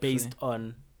well, actually. based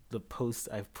on the post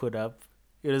I've put up.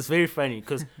 It was very funny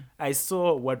because I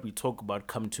saw what we talk about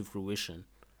come to fruition.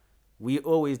 We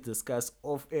always discuss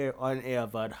off air, on air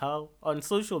about how on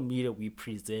social media we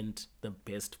present the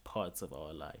best parts of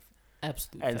our life.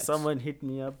 Absolutely. And someone hit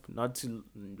me up not too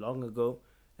long ago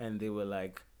and they were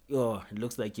like, "Oh, it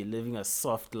looks like you're living a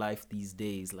soft life these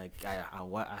days. Like,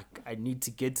 I need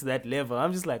to get to that level."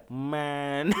 I'm just like,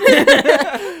 man.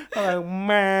 I'm like,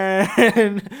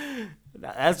 man.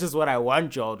 That's just what I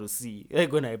want y'all to see,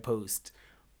 like, when I post.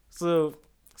 So,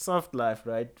 soft life,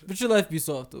 right? But your life be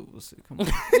soft, though. We'll see. Come on.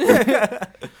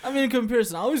 I mean, in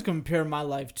comparison, I always compare my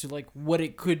life to, like, what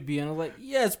it could be. And I'm like,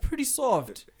 yeah, it's pretty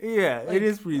soft. Yeah, Like, it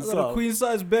is pretty I got a soft.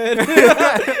 queen-size bed.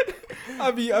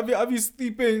 I be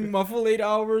sleeping my full 8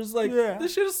 hours. Like, Yeah.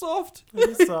 this shit is soft.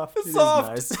 It's soft. It's It is soft.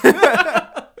 nice.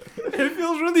 It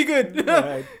feels really good.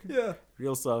 Right. Yeah.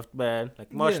 Real soft, man. Like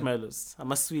Yeah. marshmallows.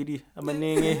 I'm a sweetie. I'm a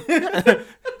ningy.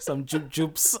 Some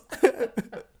jups.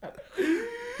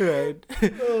 Right.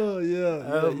 Oh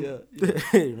yeah.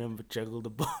 Remember Juggle the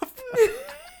Bomb?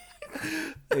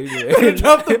 Anyway.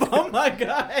 Drop the bomb, my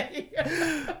guy.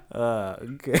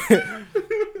 Okay.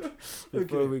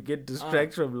 Before we get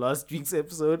distracted from last week's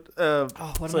episode.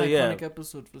 What So, an yeah. iconic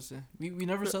episode for say. We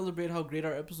never celebrate how great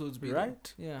our episodes be. though.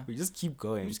 Right? Yeah. We just keep We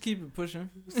going. just keep it pushing.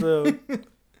 So,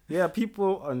 yeah,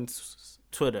 people on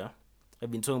Twitter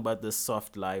have been talking about the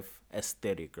soft life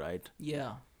aesthetic, right?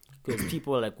 Yeah. Because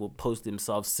people like will post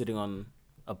themselves sitting on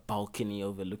a balcony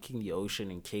overlooking the ocean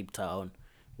in Cape Town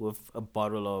with a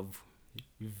bottle of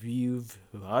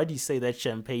how do you say that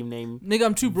champagne name? Nigga,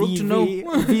 I'm too broke to know.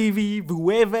 Vivi,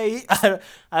 Vueve.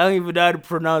 I don't even know how to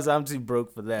pronounce. I'm too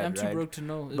broke for that. I'm too right? broke to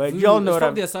know. But Voodoo, y'all know it's what I'm-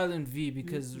 probably a silent V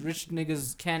because rich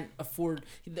niggas can't afford.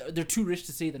 They're too rich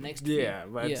to say the next V. Yeah,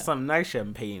 but some nice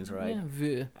champagnes, right? Yeah,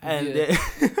 V. And V.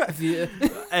 then, V.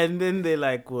 and then they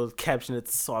like will caption it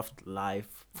soft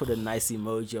life, put a nice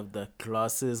emoji of the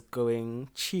glasses going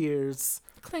cheers,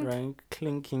 Clink. right?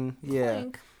 Clinking, yeah.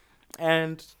 Clink.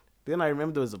 And then I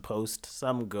remember there was a post.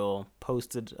 Some girl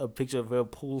posted a picture of her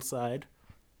poolside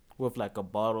with like a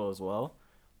bottle as well,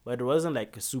 but it wasn't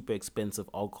like a super expensive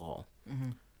alcohol. Mm-hmm.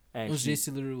 It And was she-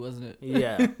 JC LaRue, wasn't it?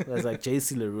 yeah, it was like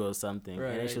JC LaRue or something.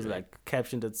 Right, and then she was right. like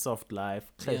captioned it soft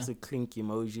life, classic clink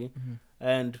emoji. Mm-hmm.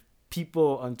 And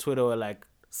people on Twitter were like,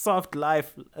 soft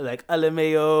life, like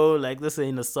LMAO, like this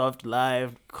ain't a soft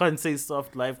life. Can't say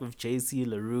soft life with JC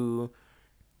LaRue.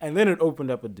 And then it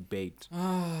opened up a debate Oh,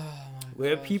 my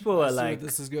where gosh. people I were see where like,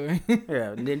 this is going.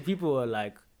 yeah, and then people were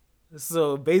like,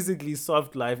 so basically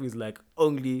soft life is like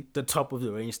only the top of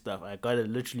the range stuff. I gotta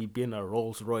literally be in a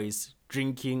Rolls Royce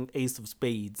drinking Ace of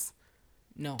Spades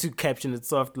No. to caption it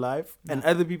soft life. And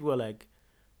other people were like,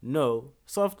 no,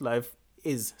 soft life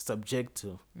is subject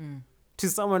to. Mm. To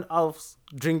someone else,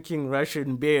 drinking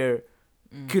Russian beer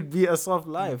could be a soft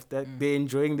life that they're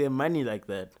enjoying their money like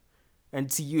that. And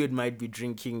to you, it might be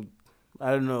drinking,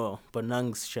 I don't know,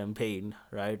 Bonang's champagne,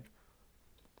 right?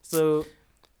 So,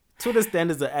 Twitter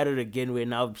standards are added again where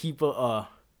now people are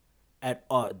at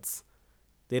odds.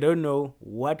 They don't know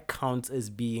what counts as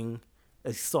being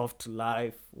a soft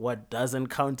life, what doesn't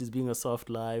count as being a soft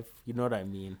life. You know what I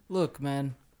mean? Look,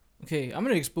 man. Okay, I'm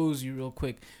gonna expose you real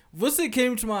quick. Vusse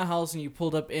came to my house and you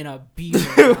pulled up in a Beamer,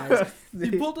 guys.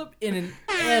 You pulled up in an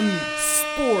M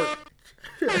Sport.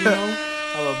 You know?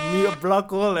 I'll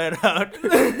block all that out.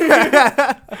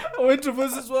 I went to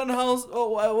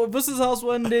Vusse's house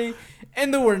one day,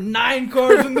 and there were 9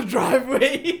 cars in the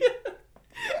driveway.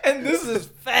 And this is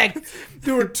fact.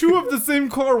 There were 2 of the same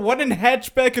car, one in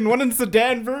hatchback and one in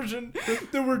sedan version.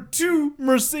 There were 2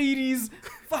 Mercedes.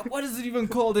 Fuck, what is it even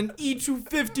called? An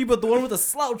E250, but the one with a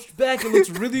slouched back. It looks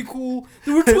really cool.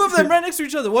 There were 2 of them right next to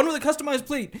each other. One with a customized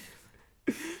plate.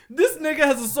 This nigga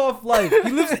has a soft life. He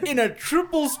lives in a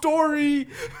triple story.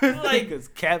 Like, It's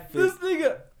catfish. this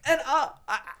nigga. And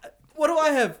what do I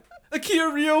have? A Kia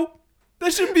Rio?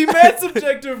 That should be mad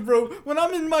subjective, bro. When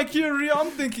I'm in my Kia Rio,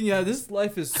 I'm thinking, yeah, this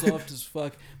life is soft as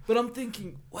fuck. But I'm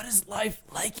thinking, what is life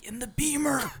like in the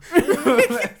Beamer?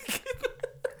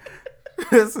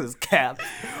 This is cap.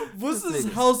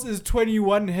 Vusse's house is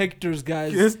 21 hectares,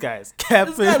 guys. This guy's This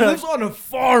capping. guy lives on a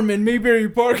farm in Mayberry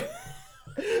Park.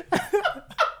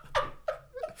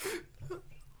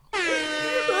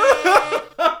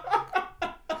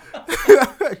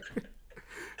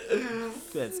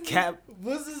 That's cap.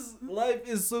 Vusse's life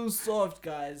is so soft,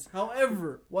 guys.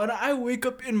 However, when I wake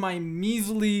up in my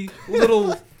measly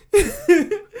little,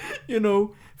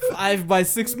 5 by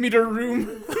 6 meter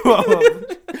room,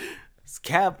 It's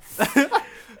cap.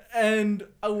 and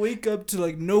I wake up to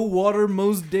like no water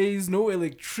most days, no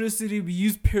electricity. We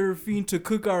use paraffin to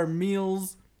cook our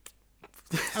meals.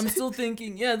 I'm still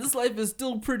thinking, yeah, this life is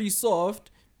still pretty soft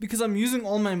because I'm using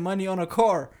all my money on a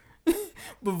car.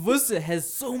 But Vusse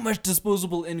has so much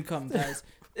disposable income, guys.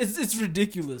 It's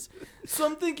ridiculous. So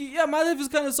I'm thinking, yeah, my life is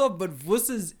kind of soft, but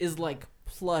Vusse's is like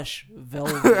plush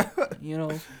velvet,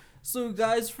 So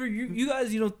guys, for you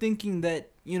guys, thinking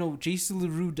that, JC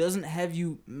LaRue doesn't have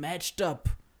you matched up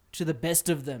to the best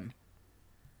of them.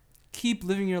 Keep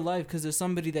living your life because there's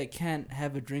somebody that can't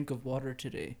have a drink of water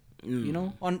today.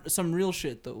 On some real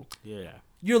shit though. Yeah.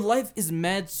 Your life is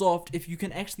mad soft if you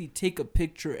can actually take a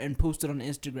picture and post it on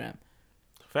Instagram.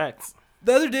 Facts.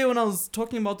 The other day when I was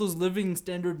talking about those living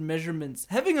standard measurements,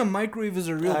 having a microwave is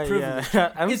a real privilege.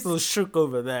 Yeah. I'm It's- still shook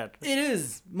over that. It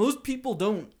is. Most people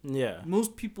don't. Yeah.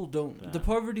 Most people don't. Yeah. The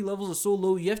poverty levels are so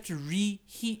low, you have to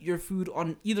reheat your food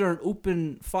on either an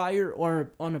open fire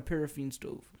or on a paraffin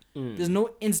stove. There's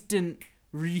no instant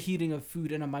reheating of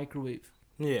food in a microwave.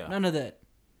 Yeah. None of that.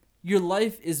 Your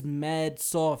life is mad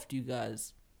soft, you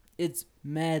guys. It's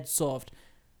mad soft.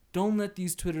 Don't let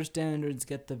these Twitter standards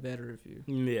get the better of you.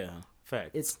 Yeah.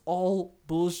 Fact. It's all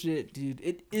bullshit, dude.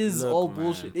 It is Look, all man.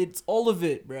 bullshit. It's all of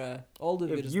it, bruh. All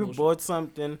of it If is you bullshit. bought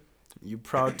something, you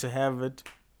proud to have it.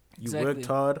 You Exactly. worked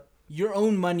hard. Your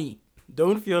own money.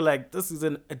 Don't feel like this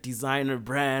isn't a designer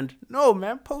brand. No,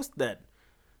 man, post that.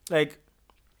 Like,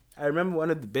 I remember one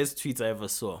of the best tweets I ever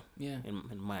saw Yeah. in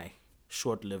my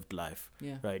short-lived life.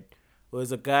 Yeah. Right.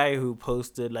 Was a guy who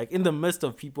posted, like, in the midst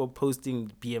of people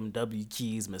posting BMW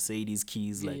keys, Mercedes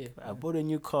keys, Yeah, like, yeah, I bought a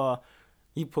new car.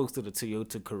 He posted a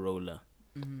Toyota Corolla,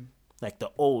 Mm-hmm. like the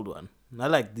old one,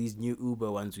 not like these new Uber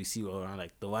ones we see around,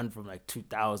 like the one from like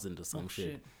 2000 or some Oh,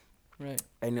 shit. Right.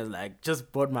 And he was like,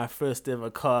 just bought my first ever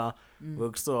car, Mm.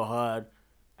 worked so hard,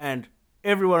 and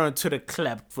everyone on Twitter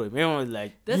clapped for him. Everyone was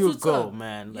like, That's "You what's go, up.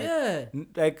 man!" Like, Yeah.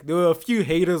 like there were a few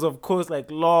haters, of course,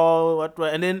 like lol, what,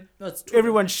 and then That's Twitter.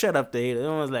 everyone shut up the haters.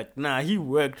 Everyone was like, "Nah, he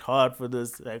worked hard for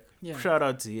this. Like, Yeah. shout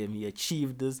out to him. He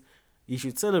achieved this. You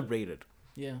should celebrate it."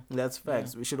 Yeah. That's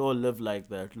facts. We should all live like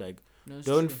that. Like, No, it's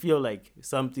don't true. feel like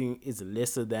something is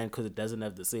lesser than because it doesn't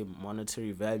have the same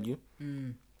monetary value.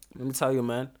 Mm. Let me tell you,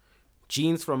 man.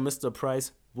 Jeans from Mr.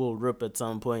 Price will rip at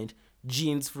some point.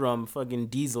 Jeans from fucking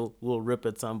Diesel will rip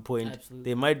at some point. Absolutely.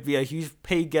 There might be a huge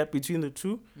pay gap between the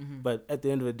two, Mhm. but at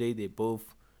the end of the day, they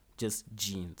both just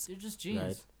jeans. They're just jeans.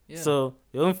 Right. Yeah. So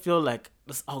you don't feel like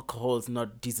this alcohol is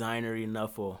not designer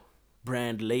enough or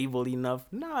brand label enough.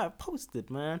 Nah, post it,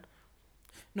 man.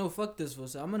 No, fuck this,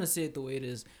 Vosa. I'm gonna say it the way it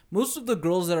is. Most of the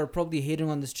girls that are probably hating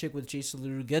on this chick with Jason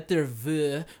Leroux get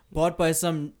their bought by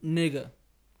some nigga.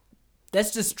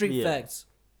 That's just straight Yeah. facts.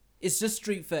 It's just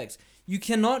straight facts. You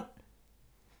cannot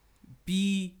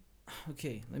be...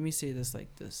 Okay, let me say this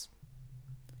like this.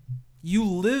 You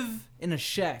live in a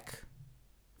shack,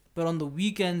 but on the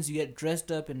weekends you get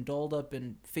dressed up and dolled up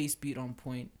and face beat on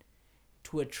point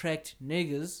to attract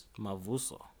niggas,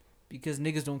 Mavuso. because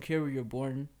niggas don't care where you're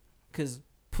born, because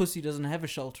pussy doesn't have a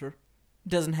shelter,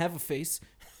 doesn't have a face.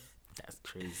 That's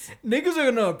crazy. Niggas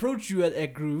are gonna approach you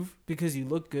at Groove because you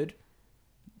look good,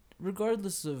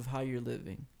 regardless of how you're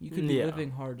living. You could be Yeah.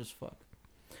 living hard as fuck.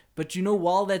 But you know,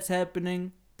 while that's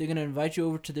happening, they're gonna invite you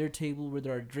over to their table where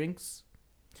there are drinks.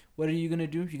 What are you gonna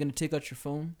do? You're gonna take out your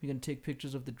phone. You're gonna take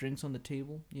pictures of the drinks on the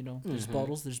table. You know, there's Mhm.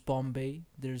 bottles. There's Bombay.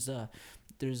 There's I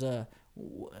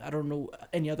don't know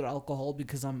any other alcohol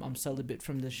because I'm celibate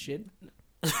from this shit.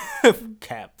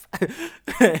 Cap.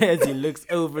 As he looks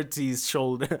over to his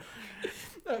shoulder.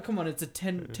 Come on, it's a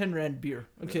 10 rand beer.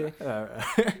 Okay. Uh,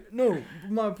 No,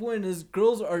 my point is,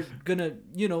 girls are gonna,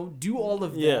 do all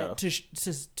of that Yeah.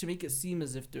 to make it seem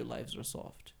as if their lives are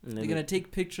soft. And They're then gonna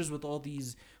take pictures with all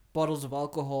these bottles of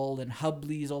alcohol and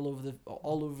Hubblies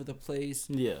all over the place,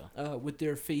 yeah. with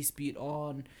their face beat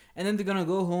on, and then they're gonna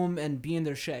go home and be in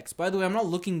their shacks. By the way, I'm not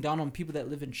looking down on people that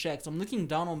live in shacks. I'm looking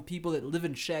down on people that live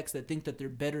in shacks that think that they're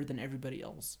better than everybody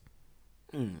else.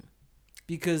 Mm.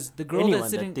 Because the girl Anyone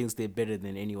that's sitting, that thinks they're better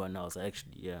than anyone else,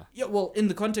 actually, yeah. yeah, well, in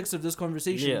the context of this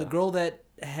conversation, Yeah. the girl that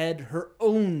had her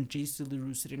own Jason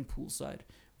Leroux sitting poolside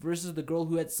versus the girl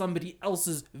who had somebody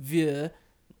else's Vieux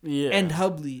Yeah. and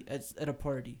Hubley at a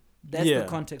party. That's Yeah. the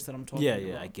context that I'm talking yeah, about.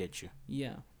 yeah, I get you.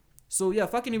 Yeah. So, yeah,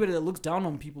 fuck anybody that looks down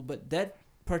on people, but that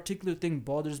particular thing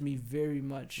bothers me very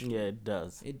much. Yeah, it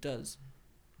does. It does.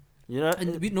 You know,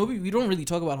 And we don't really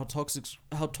talk about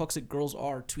how toxic girls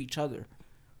are to each other.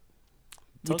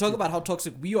 We talk Toxic- about how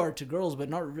toxic we are to girls, but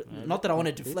not that I want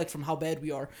to deflect from how bad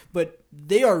we are, but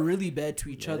they are really bad to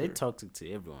each yeah, other. they're toxic to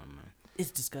everyone, man.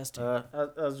 It's disgusting. I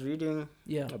was reading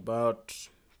Yeah. about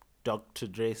Dr.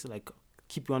 Dre, so, like,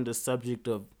 keep you on the subject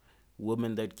of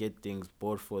women that get things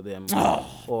bought for them,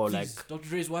 or Jeez, like, Dr.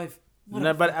 Dre's wife. What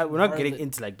no, a but fucking we're not getting harlot.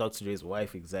 into like Dr. Dre's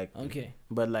wife exactly. Okay.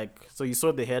 But like, so you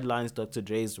saw the headlines: Dr.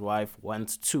 Dre's wife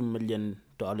wants $2 million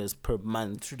per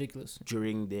month It's ridiculous.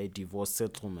 during their divorce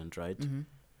settlement, right? Mm-hmm.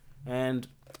 And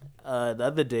the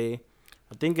other day,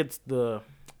 I think it's the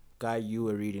guy you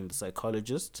were reading, the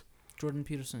psychologist. Jordan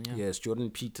Peterson, yeah. Yes, Jordan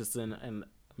Peterson and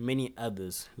many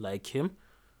others like him.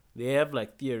 They have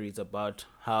like theories about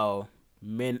how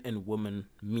men and women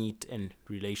meet in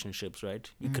relationships,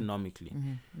 right? Economically.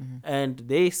 Mm-hmm. And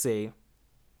they say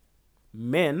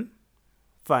men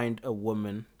find a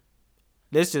woman.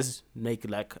 Let's just make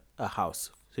like a house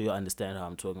so you understand how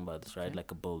I'm talking about this, right? Okay. Like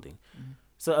a building. Mhm.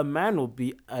 So a man will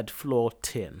be at floor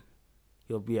 10.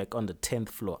 He'll be like on the 10th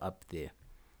floor up there.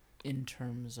 In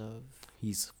terms of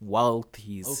His wealth,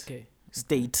 his okay,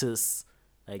 status,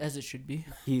 like as it should be.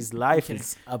 his life kidding.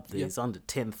 is up there. Yeah. He's on the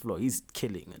 10th floor. He's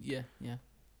killing it. Yeah, yeah.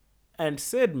 And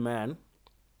said man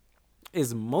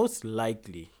is most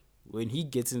likely, when he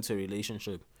gets into a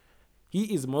relationship,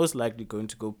 he is most likely going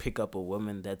to go pick up a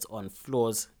woman that's on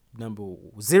floors number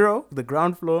 0, the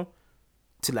ground floor,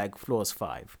 to like floors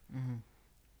 5. Mm-hmm.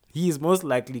 He is most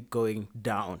likely going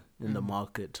down in the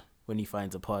market when he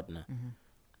finds a partner.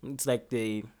 Mm-hmm. It's like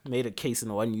they made a case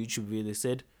in one YouTube video. They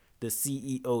said the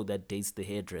CEO that dates the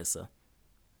hairdresser.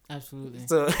 Absolutely.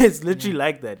 So it's literally Yeah.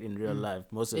 like that in real life.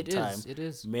 Most of It the time, is. It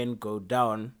is. men go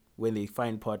down when they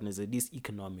find partners, at least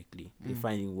economically. They're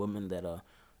finding women that are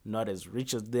not as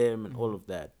rich as them and all of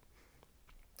that.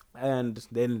 And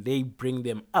then they bring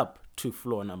them up to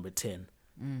floor number 10.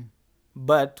 Mm.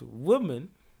 But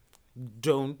women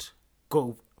don't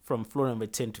go from floor number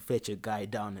 10 to fetch a guy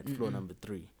down at floor number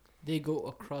 3. They go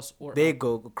across or They up.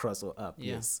 go across or up,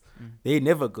 Yeah. yes. Mm. They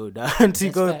never go down to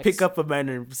That's go facts. pick up a man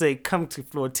and say, come to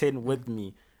floor 10 with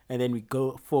me. And then we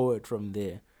go forward from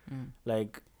there. Mm.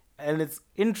 Like, and it's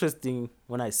interesting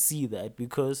when I see that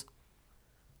because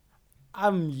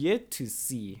I'm yet to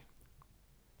see,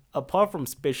 apart from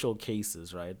special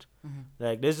cases, right? Mm-hmm.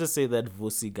 Like, let's just say that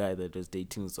Vusi guy that was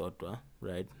dating Zotwa,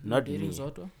 right? Not Dating me.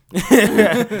 Zotwa?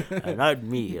 Not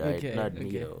me, right? Okay, Not me,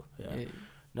 okay. though. Yeah. Yeah.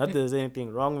 Not that there's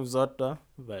anything wrong with Zotwa,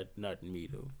 but not me,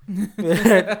 though.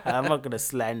 I'm not going to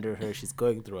slander her. She's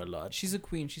going through a lot. She's a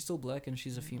queen. She's still black and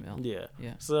she's a female. Yeah.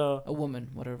 Yeah. So, A woman,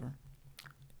 whatever.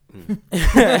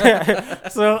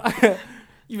 so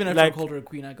Even after Like- I called her a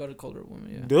queen, I gotta call her a woman.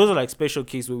 Yeah. those are like special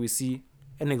cases where we see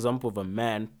an example of a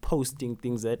man posting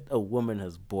things that a woman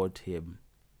has bought him,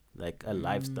 like a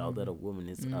lifestyle that a woman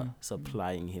is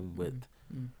supplying him with.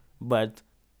 Mm. But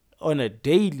on a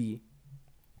daily,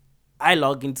 I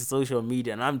log into social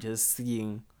media and I'm just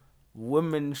seeing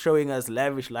women showing us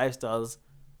lavish lifestyles,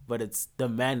 but it's the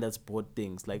man that's bought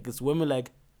things. Like, it's women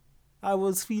like, I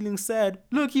was feeling sad.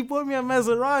 Look, he bought me a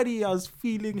Maserati. I was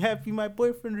feeling happy. My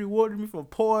boyfriend rewarded me for a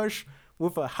Porsche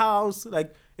with a house.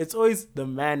 Like, it's always the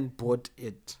man bought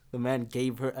it. The man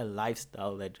gave her a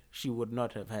lifestyle that she would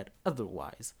not have had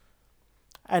otherwise.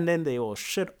 And then they all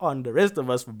shit on the rest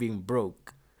of us for being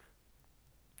broke.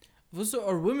 So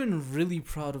are women really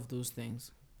proud of those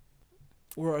things?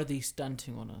 Or are they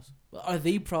stunting on us? Are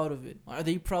they proud of it? Are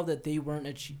they proud that they weren't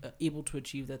able to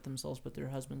achieve that themselves, but their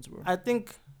husbands were? I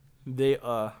think they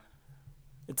are,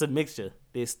 it's a mixture.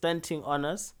 They're stunting on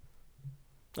us.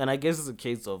 And I guess it's a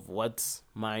case of what's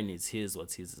mine is his,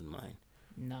 what's his is mine.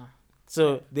 Nah.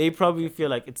 So they probably feel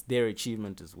like it's their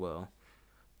achievement as well.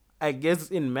 I guess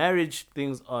in marriage,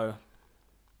 things are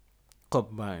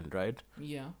combined, right?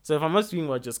 Yeah. So if I'm not speaking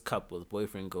about just couples,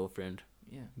 boyfriend, girlfriend,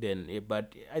 Yeah. then,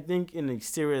 but I think in a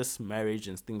serious marriage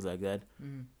and things like that,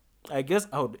 Mm. I guess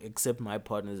I would accept my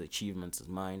partner's achievements as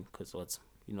mine, because what's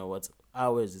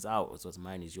ours is ours, what's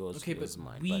mine is yours, Okay, yours but is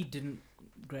mine. we didn't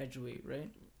graduate, right?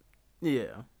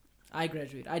 Yeah. I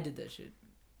graduated. I did that shit.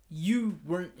 You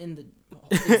weren't in the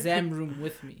exam room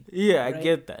with me. Yeah, I Right?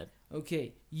 get that.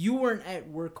 Okay, you weren't at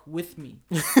work with me,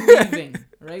 leaving,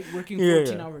 right? Working Yeah.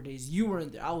 14-hour days. You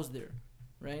weren't there. I was there,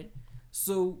 right?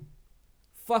 So,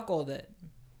 fuck all that.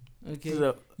 Okay,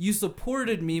 So, you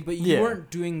supported me, but you Yeah. weren't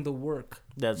doing the work.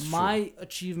 that's true. My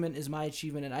achievement is my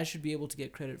achievement, and I should be able to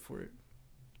get credit for it.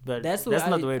 But that's that's, the way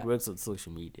not I- the way it works with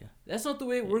social media. That's not the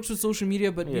way it works with social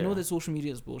media, but we Yeah. know that social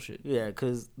media is bullshit. Yeah,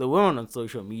 because the women on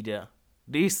social media,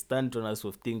 they stunt on us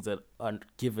with things that aren't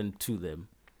given to them.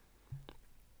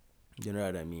 You know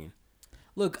what I mean?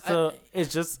 Look, So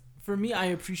it's just... for me, I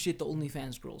appreciate the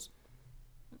OnlyFans girls.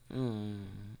 Mm.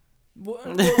 What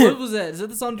was that? Is that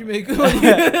the sound you make?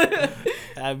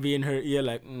 I'd be in her ear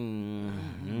like... You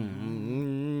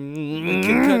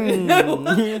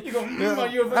go,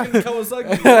 you're fucking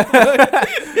Kawasaki.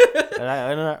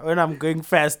 When I'm going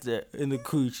faster in the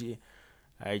coochie,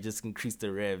 I just increase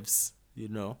the revs, you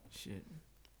know? Shit.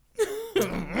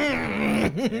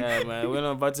 Yeah, man. When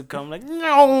I'm about to come, like...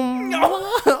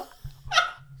 No!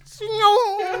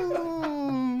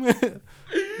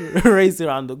 Race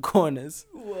around the corners.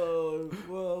 Whoa.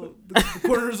 The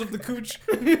corners of the cooch.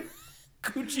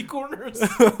 Coochie corners.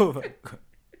 Oh my god.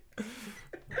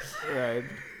 Right.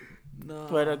 No.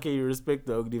 But okay, you respect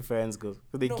the OnlyFans girls.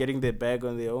 Are they No. getting their bag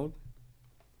on their own?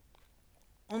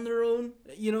 On their own,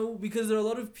 because there are a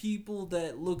lot of people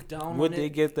that look down Would on they it.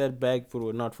 get that bag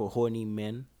for not for horny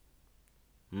men?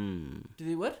 Do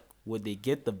they what? Would they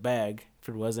get the bag if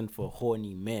it wasn't for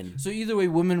horny men? So either way,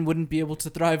 women wouldn't be able to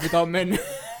thrive without men.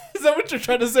 Is that what you're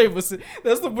trying to say?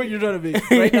 That's the point you're trying to make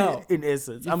right now. In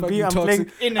essence, You I'm fucking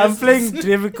toxic. In I'm playing essence.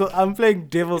 difficult. I'm playing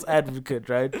devil's advocate,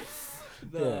 right? Nah,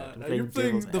 Yeah, nah, playing you're playing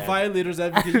devil's the advocate. violators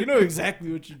advocate. You know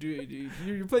exactly what you're doing, dude.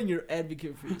 You're playing your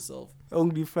advocate for yourself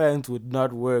OnlyFans would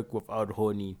not work without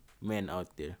horny men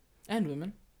out there. and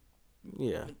women.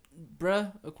 Yeah.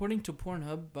 Bruh, according to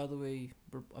Pornhub, by the way,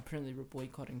 apparently we're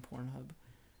boycotting Pornhub.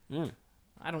 Mm.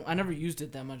 I never used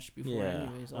it that much before. Yeah,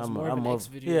 Anyways, I was I'm- more of I'm an of- X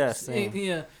video. yeah, same.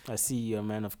 Yeah, I see you're a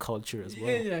man of culture as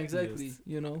well. yeah, exactly. Yes.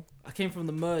 You know, I came from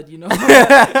the mud. You know.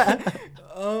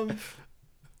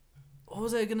 What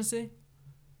was I gonna say?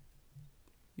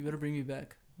 You better bring me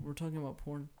back. We're talking about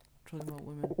porn. We're talking about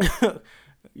women.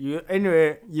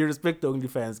 You respect the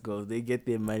OnlyFans girls. They get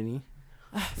their money.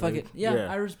 Fuck it. Yeah,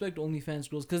 Yeah. I respect OnlyFans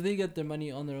girls because they get their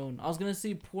money on their own. I was gonna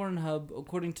say Pornhub,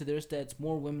 according to their stats,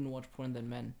 more women watch porn than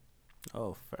men.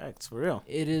 Oh, facts for real.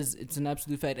 It is. It's an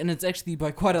absolute fact, and it's actually by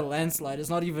quite a landslide. It's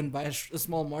not even by a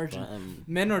small margin.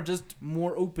 Men are just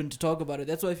more open to talk about it.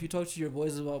 That's why if you talk to your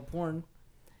boys about porn,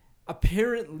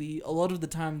 apparently a lot of the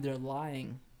time they're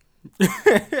lying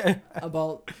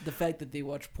about the fact that they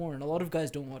watch porn. A lot of guys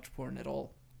don't watch porn at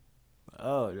all.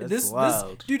 Oh, that's This,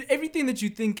 wild. dude, everything that you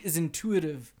think is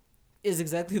intuitive is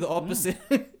exactly the opposite.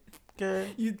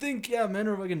 Okay. You think, yeah, men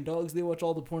are fucking dogs. They watch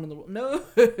all the porn in the world. No,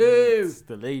 It's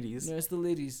the ladies. no, it's the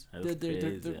ladies. That's They're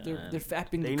crazy, they're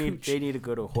fapping They the need cooch. they need to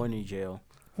go to horny jail.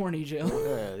 Horny jail.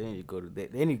 Yeah, they need to go to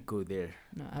they need to go there.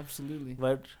 No, absolutely.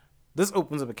 But this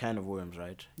opens up a can of worms,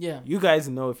 right? Yeah. You guys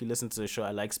know if you listen to the show,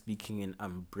 I like speaking in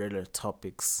umbrella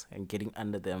topics and getting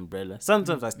under the umbrella.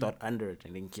 Sometimes I start under it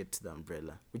and then get to the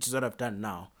umbrella, which is what I've done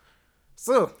now.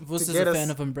 So Voss to is get a us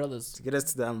fan of umbrellas. to get us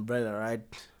to the umbrella, right?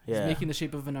 He's Yeah. making the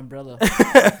shape of an umbrella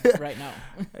right now.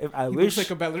 If I He wish looks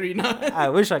like a ballerina. I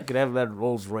wish I could have that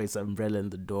Rolls Royce umbrella in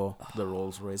the door, the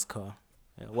Rolls Royce car.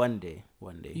 Yeah, one day.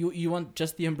 You want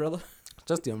just the umbrella?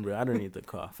 Just the umbrella. I don't need the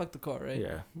car. Fuck the car, right?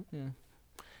 Yeah. Yeah.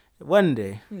 One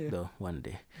day, Yeah. though. One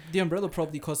day. The umbrella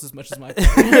probably costs as much as my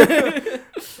car.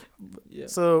 Yeah.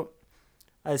 So,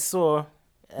 I saw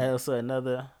also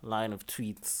another line of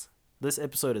tweets. This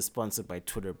episode is sponsored by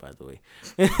Twitter, by the way.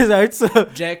 Right, so,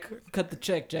 Jack, cut the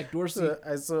check, Jack Dorsey. so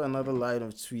I saw another line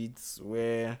of tweets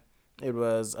where it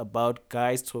was about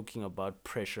guys talking about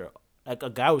pressure. Like a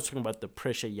guy was talking about the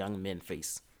pressure young men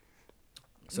face.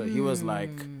 So he was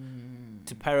like,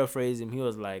 to paraphrase him, he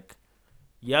was like,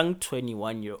 young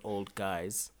 21-year-old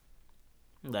guys,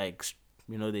 like,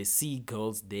 you know, they see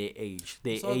girls their age.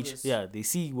 They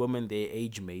see women their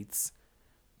age mates,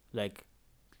 like,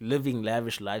 living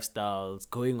lavish lifestyles,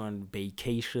 going on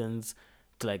vacations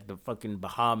to, like, the fucking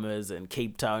Bahamas and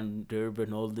Cape Town,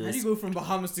 Durban, all How do this. you go from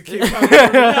Bahamas to Cape Town?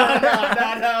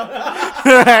 No.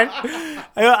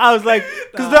 I was like,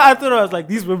 because I thought I was like,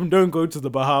 these women don't go to the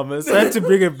Bahamas. So I had to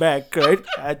bring it back, right?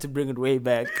 I had to bring it way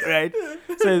back, right?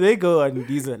 So they go on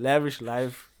these lavish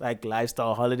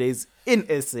lifestyle holidays in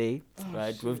SA,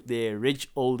 right, with their rich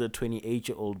older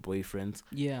 28-year-old boyfriends.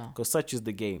 Yeah. Because such is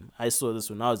the game. I saw this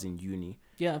when I was in uni.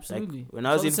 Yeah, absolutely. when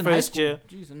I was Saw in this high first school. year-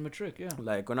 Jeez, in matric, yeah.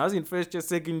 Like when I was in first year,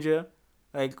 second year,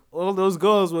 like all those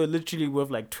girls were literally with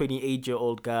like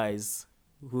 28-year-old guys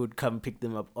who would come pick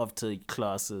them up after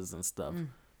classes and stuff.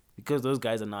 Because those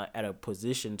guys are now at a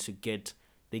position to get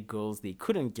the girls they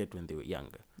couldn't get when they were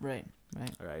younger. Right.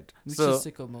 All right. Which So is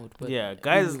sicko mode. But yeah, we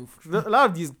guys, move. a lot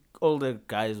of these older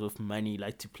guys with money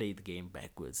like to play the game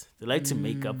backwards. They like to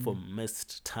make up for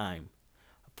missed time.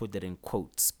 I put that in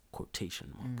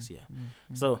quotation marks. Yeah.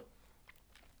 So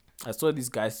I saw these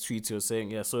guys tweets who were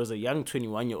saying, yeah, so as a young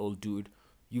 21-year-old dude,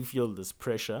 you feel this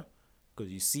pressure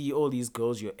because you see all these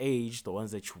girls your age, the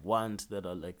ones that you want that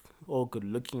are like all good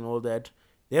looking, all that.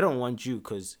 They don't want you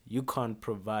because you can't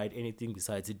provide anything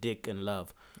besides a dick and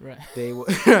love. Right. They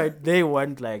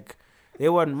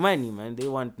want money, man. They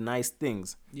want nice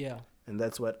things. Yeah. And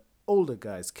that's what older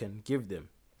guys can give them.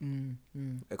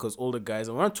 Because older guys,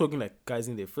 and we're not talking like guys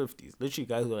in their 50s, literally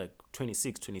guys who are like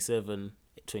 26, 27,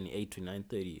 28, 29,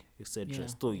 30, etc. Yeah,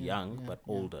 Still yeah, young, yeah, but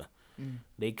yeah. older.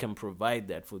 They can provide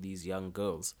that for these young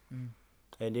girls.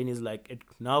 And then it's like, it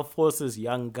now forces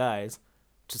young guys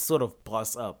to sort of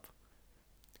boss up.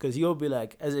 Because you'll be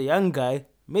like, as a young guy,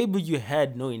 maybe you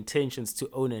had no intentions to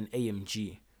own an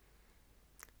AMG.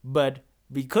 But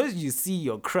because you see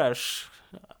your crush,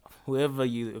 whoever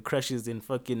your crush is in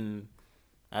fucking,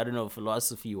 I don't know,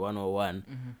 philosophy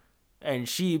 101, and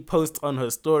she posts on her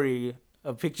story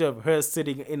a picture of her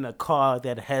sitting in a car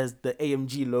that has the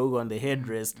AMG logo on the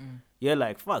headrest, you're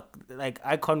like, fuck, like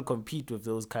I can't compete with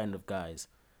those kind of guys.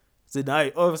 So now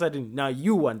all of a sudden, now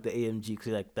you want the AMG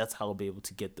because like that's how I'll be able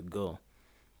to get the girl.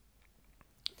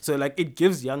 So like it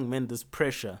gives young men this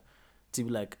pressure to be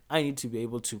like, I need to be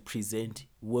able to present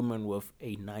women with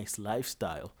a nice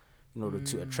lifestyle in order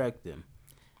to attract them.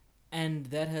 And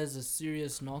that has a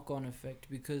serious knock-on effect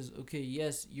because, okay,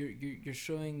 yes, you're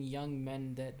showing young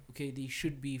men that, okay, they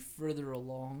should be further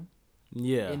along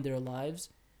Yeah. in their lives,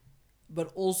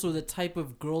 but also the type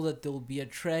of girl that they'll be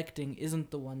attracting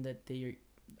isn't the one that they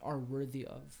are worthy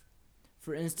of.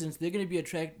 For instance, they're gonna be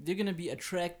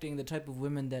attracting the type of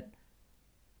women that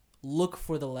look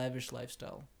for the lavish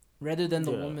lifestyle rather than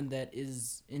the Yeah. woman that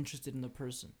is interested in the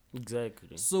person.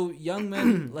 Exactly. So young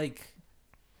men, like,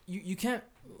 you can't.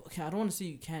 Okay, I don't want to say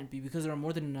you can't be because there are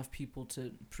more than enough people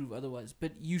to prove otherwise.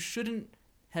 But you shouldn't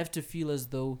have to feel as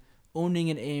though owning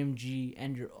an AMG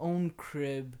and your own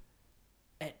crib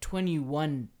at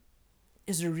 21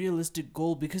 is a realistic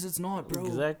goal, because it's not, bro.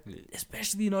 Exactly.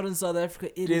 Especially not in South Africa,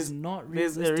 it There's- is not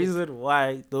There's realistic. a reason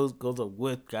why those girls are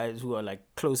with guys who are like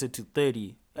closer to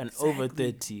 30 and over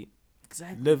Exactly. 30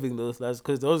 Exactly. living those lives,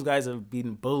 because those guys have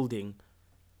been building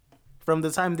from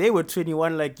the time they were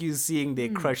 21, like you seeing their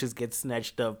crushes get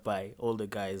snatched up by older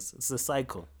guys. It's a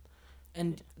cycle.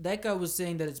 And that guy was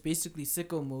saying that it's basically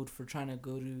sicko mode for trying to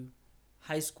go to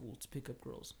high school to pick up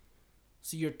girls.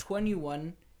 So you're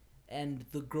 21, and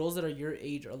the girls that are your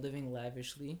age are living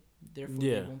lavishly, therefore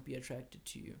Yeah. they won't be attracted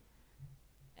to you.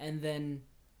 And then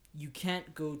you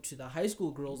can't go to the high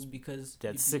school girls because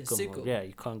That's you'd be a sicko mode. Yeah,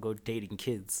 you can't go dating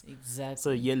kids. Exactly.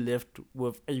 So you're left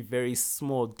with a very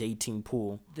small dating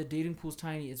pool. The dating pool's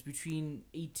tiny. It's between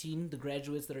 18, the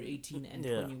graduates that are 18, and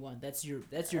Yeah. 21. That's your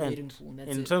And dating pool, and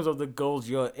that's in it. terms of the girls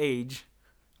your age,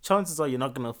 chances are you're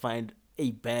not gonna find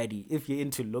a baddie if you're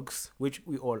into looks, which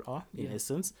we all are in Yeah.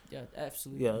 essence. Yeah,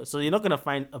 absolutely. Yeah, so you're not gonna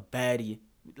find a baddie,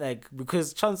 like,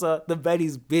 because chances are the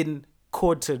baddie's been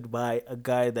courted by a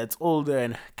guy that's older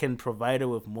and can provide her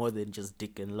with more than just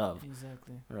dick and love,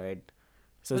 Exactly. right?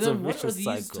 So But it's a then, what are vicious these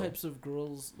cycle. types of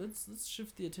girls? Let's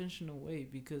shift the attention away,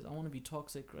 because I want to be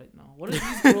toxic right now. What are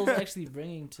these girls actually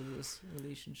bringing to this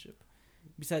relationship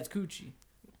besides coochie?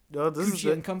 No, this is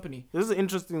Coochie and company. this is an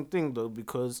interesting thing though,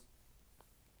 because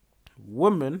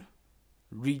women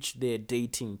reach their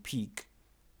dating peak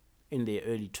in their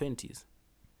early 20s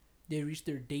They reach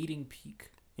their dating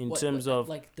peak in What- terms what- of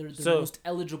like they're the so- most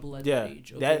eligible at yeah, that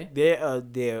age. Okay.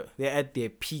 that they're at their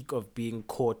peak of being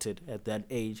courted at that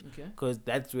age, Okay. because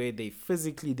that's where they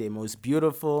physically they're most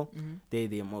beautiful, Mm-hmm.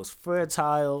 they're most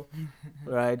fertile,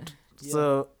 right?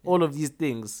 So all of these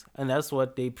things, and that's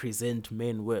what they present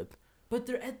men with. But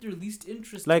they're at their least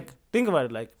interesting. Like, think about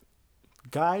it, like,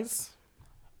 guys,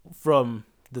 from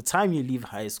the time you leave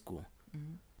high school,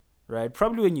 Mm-hmm. right?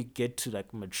 Probably when you get to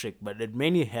like matric, but it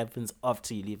mainly happens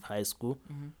after you leave high school.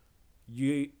 Mm-hmm.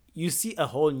 You see a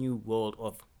whole new world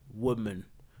of women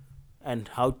and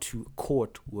how to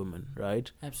court women,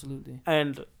 right? Absolutely.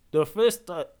 And the first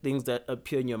things that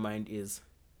appear in your mind is,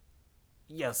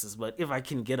 yes, but if I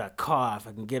can get a car, if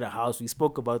I can get a house, we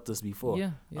spoke about this before.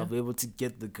 Yeah, I'll be able to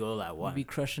get the girl I want. Be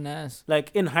crushing ass.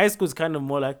 Like in high school, it's kind of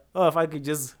more like, oh, if I could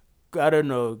just, I don't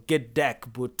know, get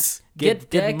deck boots, Get get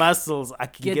deck, muscles, I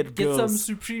can get Get some girls.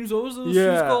 Supremes. What was those shoes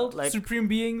Yeah, called? like- Supreme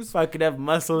Beings. If I could have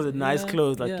muscles and nice Yeah,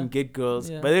 clothes, I yeah, can get girls.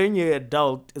 yeah. But then when you're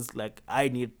adult, it's like, I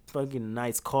need fucking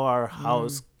nice car,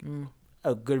 house, Mm.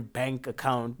 a good bank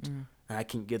account, and I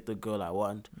can get the girl I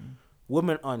want.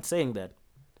 Women aren't saying that.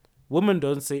 Women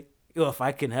don't say, yo, if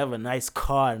I can have a nice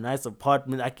car, a nice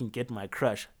apartment, I can get my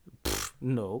crush. Pfft,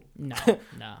 no. No,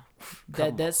 no.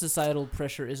 That societal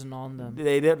pressure isn't on them.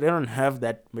 They don't have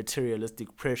that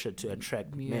materialistic pressure to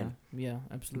attract Yeah, men. yeah,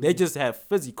 absolutely. They just have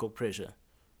physical pressure.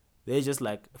 They're just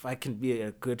like, if I can be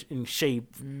a good in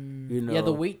shape, you know. Yeah,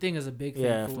 the weight thing is a big thing.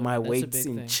 Yeah, for if women. my That's a weight's big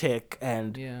in thing. check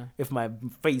and Yeah, if my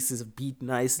face is beat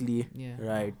nicely, yeah.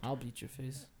 right? I'll beat your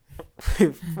face.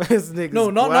 First niggas No,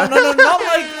 not wild.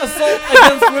 like assault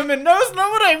against women. No, it's not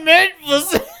what I meant.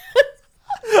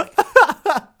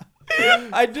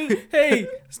 I did. Hey,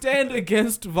 stand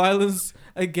against violence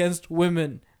against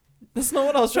women. That's not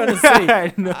what I was trying to say.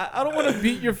 I know. I don't want to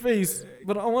beat your face,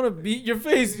 but I want to beat your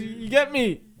face. You get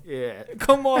me? Yeah.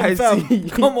 Come on, I fam. see.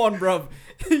 Come on, bro.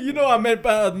 You know I meant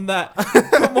better than that.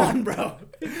 Come on, bro.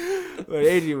 But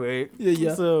anyway,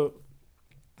 Yeah. so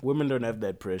women don't have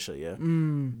that pressure, yeah.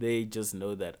 Mm. They just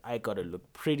know that I gotta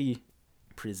look pretty,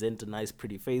 present a nice,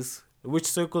 pretty face. Which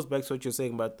circles back to what you're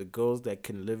saying about the girls that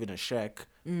can live in a shack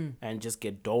and just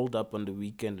get dolled up on the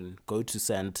weekend and go to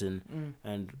Santon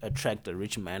and attract a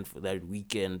rich man for that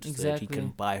weekend so that he can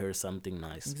Exactly. buy her something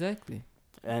nice. Exactly.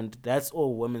 And that's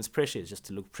all women's pressure is, just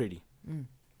to look pretty.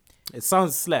 It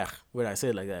sounds slack when I say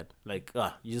it like that. Like,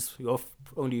 your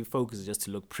only focus is just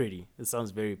to look pretty. It sounds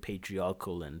very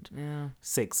patriarchal and Yeah.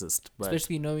 sexist. But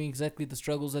Especially knowing exactly the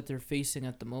struggles that they're facing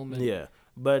at the moment. yeah,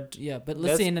 But Yeah, but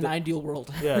let's that's say in an the- ideal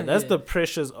world. yeah, that's the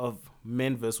pressures of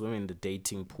men versus women in the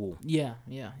dating pool. Yeah.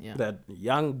 That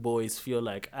young boys feel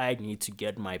like I need to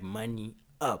get my money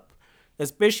up,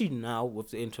 especially now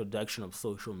with the introduction of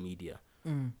social media.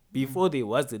 Before there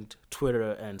wasn't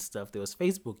Twitter and stuff, there was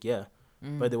Facebook, yeah,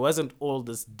 but there wasn't all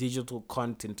this digital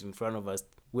content in front of us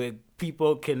where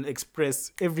people can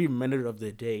express every minute of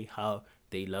the day how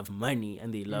they love money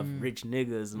and they love rich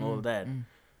niggas and all that.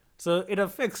 So it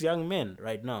affects young men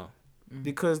right now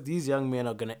because these young men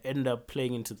are going to end up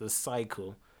playing into the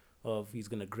cycle of he's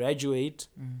going to graduate,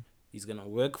 he's going to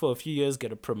work for a few years,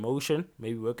 get a promotion,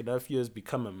 maybe work enough years,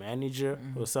 become a manager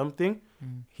or something.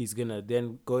 He's going to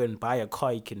then go and buy a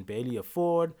car he can barely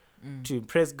afford. To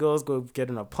impress girls, go get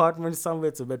an apartment somewhere,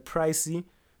 it's a bit pricey.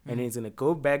 And then he's going to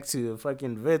go back to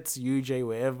fucking Wits, UJ,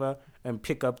 wherever, and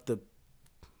pick up the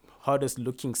hottest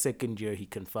looking second year he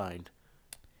can find.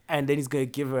 And then he's going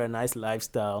to give her a nice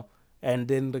lifestyle. And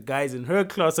then the guys in her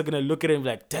class are going to look at him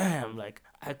like, damn, like,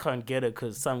 I can't get her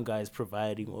because some guy's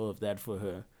providing all of that for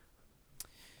her.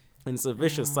 And it's a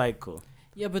vicious cycle.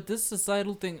 Yeah, but this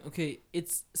societal thing, okay,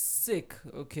 it's sick,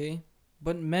 okay?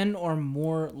 But men are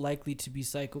more likely to be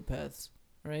psychopaths,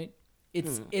 right?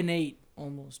 It's innate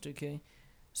almost, okay?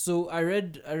 So I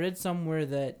read somewhere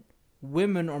that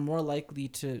women are more likely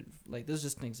to, like, this is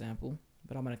just an example,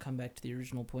 but I'm going to come back to the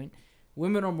original point.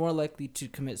 Women are more likely to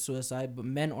commit suicide, but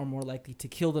men are more likely to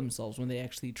kill themselves when they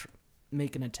actually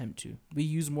make an attempt to. We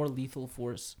use more lethal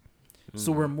force.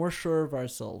 So we're more sure of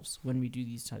ourselves when we do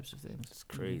these types of things. It's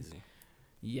crazy.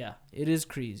 Yeah, it is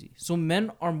crazy. So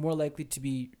men are more likely to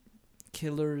be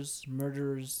killers,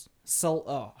 murderers,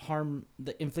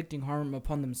 inflicting harm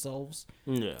upon themselves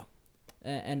Yeah.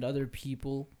 and other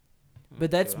people. But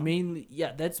that's mainly,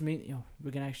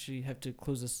 we're gonna actually have to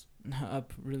close this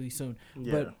up really soon.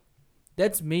 Yeah. But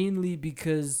that's mainly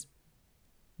because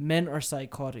men are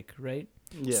psychotic, right?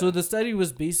 Yeah. So the study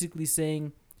was basically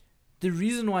saying the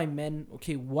reason why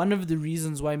one of the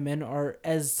reasons why men are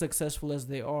as successful as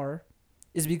they are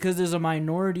is because there's a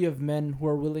minority of men who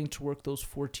are willing to work those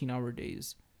 14-hour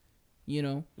days. You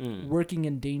know, working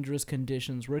in dangerous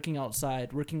conditions, working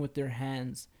outside, working with their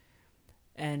hands.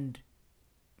 And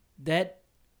that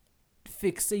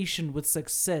fixation with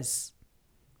success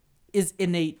is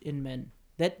innate in men.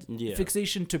 That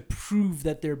fixation to prove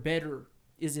that they're better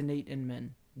is innate in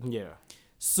men. Yeah.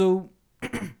 So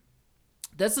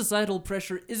that societal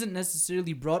pressure isn't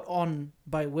necessarily brought on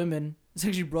by women. It's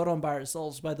actually brought on by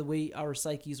ourselves, by the way our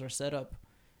psyches are set up.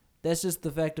 That's just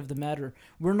the fact of the matter.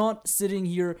 We're not sitting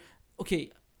here...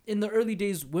 Okay, in the early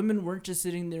days, women weren't just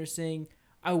sitting there saying,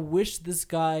 I wish this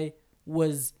guy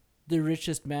was the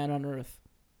richest man on earth.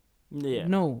 Yeah.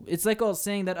 No, it's like I was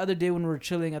saying that other day when we were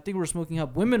chilling. I think we were smoking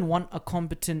up. Women want a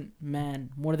competent man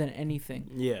more than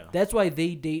anything. Yeah. That's why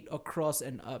they date across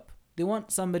and up. They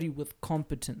want somebody with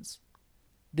competence.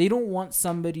 They don't want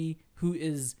somebody who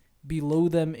is below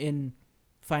them in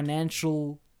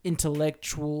financial,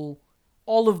 intellectual,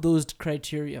 all of those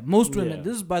criteria. Most women,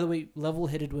 this is, by the way,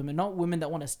 level-headed women, not women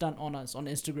that want to stunt on us on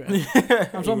Instagram.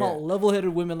 I'm talking about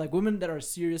level-headed women, like women that are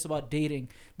serious about dating.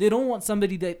 They don't want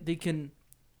somebody that they can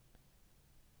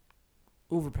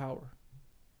overpower.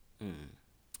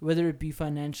 Whether it be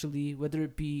financially, whether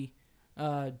it be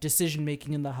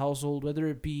decision-making in the household, whether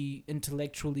it be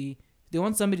intellectually. They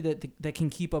want somebody that can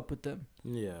keep up with them.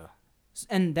 Yeah.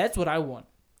 And that's what I want.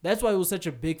 That's why it was such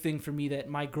a big thing for me that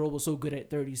my girl was so good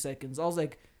at 30 seconds. I was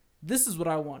like, this is what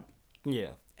I want.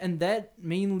 Yeah. And that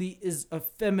mainly is a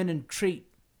feminine trait,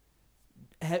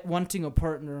 wanting a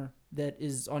partner that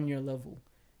is on your level.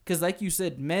 Because like you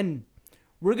said, men,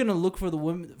 we're going to look for the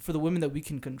women that we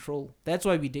can control. That's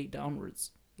why we date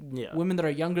downwards. Yeah. Women that are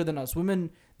younger than us,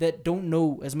 women that don't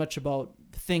know as much about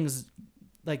things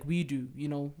like we do, you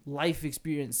know, life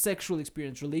experience, sexual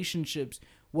experience, relationships,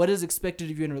 what is expected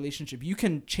of you in a relationship. You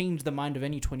can change the mind of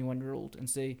any 21-year-old and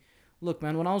say, look,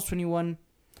 man, when I was 21,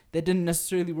 that didn't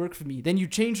necessarily work for me. Then you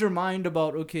change your mind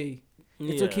about, okay,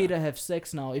 it's okay to have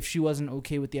sex now if she wasn't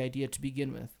okay with the idea to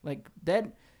begin with. Like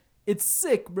that, it's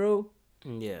sick, bro.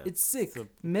 Yeah. It's sick.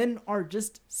 Men are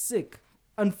just sick.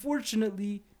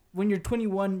 Unfortunately, when you're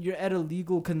 21, you're at a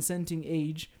legal consenting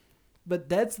age. But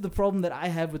that's the problem that I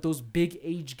have with those big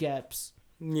age gaps.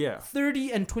 Yeah.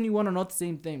 30 and 21 are not the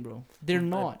same thing, bro. They're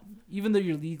not. Even though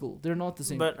you're legal, they're not the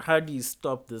same. But how do you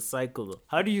stop the cycle, though?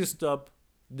 How do you stop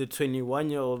the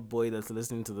 21-year-old boy that's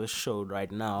listening to this show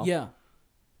right now? Yeah.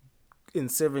 In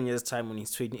 7 years' time, when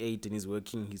he's 28 and he's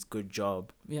working his good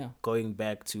job, going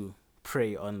back to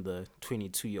prey on the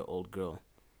 22-year-old girl,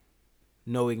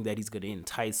 knowing that he's going to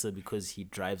entice her because he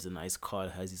drives a nice car,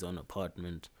 has his own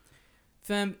apartment.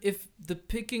 Fam, if the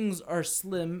pickings are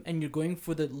slim and you're going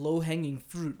for the low-hanging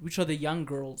fruit, which are the young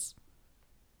girls,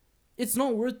 it's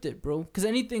not worth it, bro. Because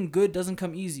anything good doesn't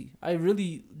come easy. I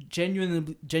really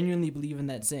genuinely believe in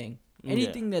that saying.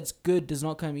 Anything that's good does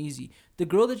not come easy. The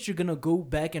girl that you're going to go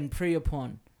back and prey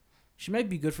upon, she might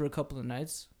be good for a couple of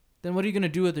nights. Then what are you going to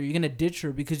do with her? You're going to ditch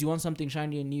her because you want something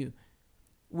shiny and new.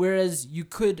 Whereas you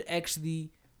could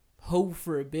actually hoe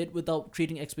for a bit without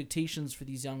creating expectations for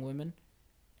these young women.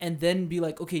 And then be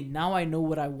like, okay, now I know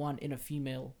what I want in a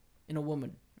female, in a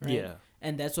woman. Right? Yeah.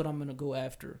 And that's what I'm going to go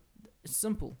after. It's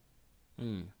simple.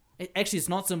 Mm. Actually, it's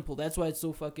not simple. That's why it's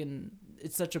so fucking...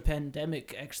 It's such a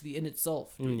pandemic, actually, in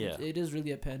itself. Yeah. It is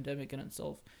really a pandemic in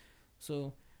itself.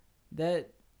 So,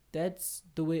 that's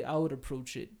the way I would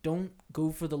approach it. Don't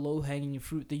go for the low-hanging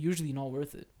fruit. They're usually not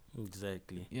worth it.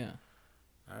 Exactly. Yeah.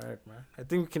 All right, man. I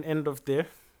think we can end off there.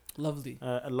 Lovely.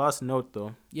 A last note,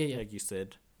 though. Yeah. Like you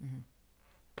said. Mm-hmm.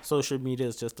 Social media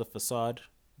is just a facade.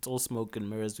 It's all smoke and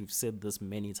mirrors. We've said this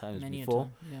many times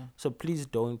before. Yeah. So please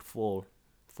don't fall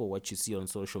for what you see on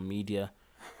social media.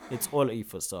 It's all a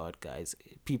facade, guys.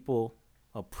 People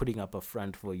are putting up a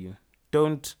front for you.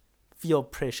 Don't feel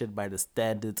pressured by the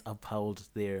standards upheld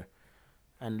there,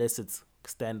 unless it's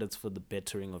standards for the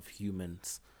bettering of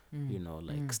humans. You know,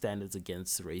 like standards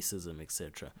against racism,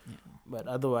 etc. Yeah. But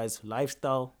otherwise,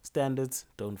 lifestyle standards,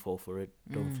 don't fall for it.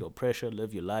 Don't feel pressure.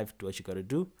 Live your life. Do what you gotta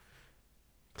do.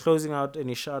 Closing out,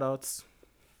 any shout outs?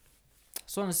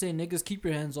 Just want to say, niggas, keep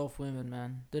your hands off women,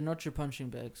 man. They're not your punching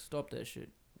bags. Stop that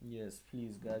shit. Yes,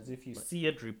 please, guys. If you see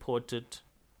it, report it.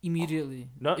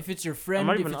 Immediately. No, if it's your I'm friend,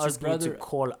 not if even it's your asking you brother... to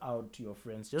call out to your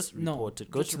friends. Just report it.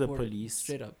 Go just to the report it, police.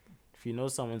 straight up. If you know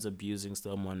someone's abusing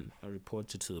someone,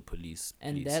 report it to the police.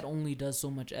 And please. that only does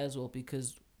so much as well,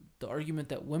 because the argument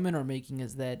that women are making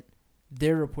is that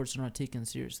their reports are not taken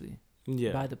seriously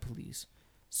by the police.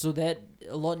 So that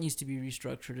a lot needs to be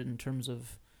restructured in terms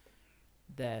of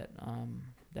that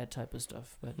that type of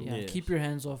stuff. But yeah, keep your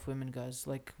hands off women, guys.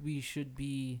 Like we should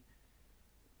be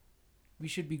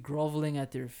groveling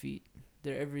at their feet.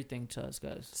 They're everything to us,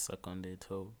 guys. Suck on their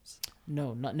toes.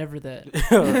 No, never that.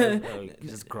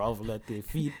 Just grovel at their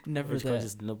feet. Never Or that.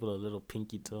 just nibble a little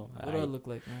pinky toe. What do I look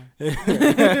like,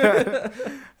 man?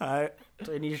 Alright.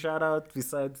 Any shout out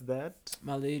besides that?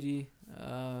 My lady.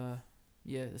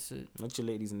 Yeah, that's it. What's your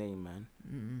lady's name, man?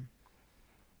 Mm-mm.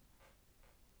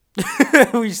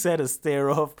 We said a stare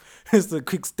off. It's a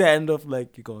quick standoff.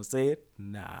 Like, you gonna say it?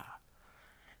 Nah.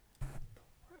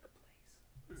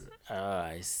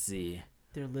 I see.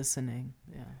 They're listening.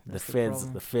 Yeah. The that's feds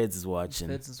problem. is watching.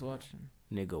 The feds is watching.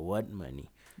 Nigga, what money?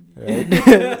 Right?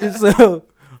 So,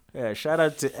 yeah, shout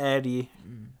out to Addie.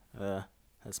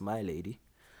 That's my lady.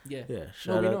 Yeah. Yeah, No,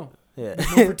 shout we out. know. Yeah.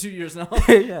 We've known for 2 years now.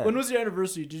 Yeah. When was your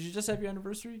anniversary? Did you just have your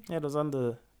anniversary? Yeah, it was on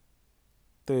the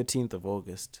 13th of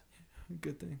August.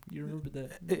 Good thing. You remember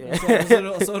that. Yeah.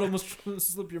 I saw it almost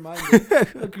slip your mind.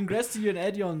 Well, congrats to you and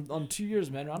Eddie on 2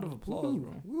 years, man. Round of applause,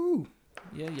 bro. Woo.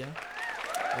 Yeah.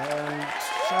 And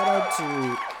shout out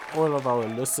to all of our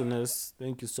listeners.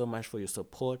 Thank you so much for your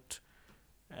support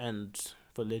and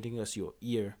for lending us your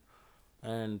ear.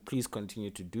 And please continue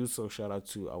to do so. Shout out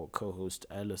to our co-host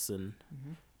Allison.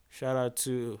 Shout out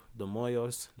to the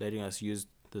Moyos letting us use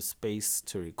the space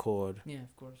to record. Yeah,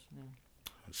 of course. Yeah.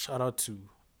 Shout out to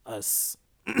us.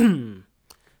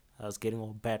 I was getting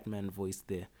all Batman voice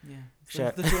there. Yeah.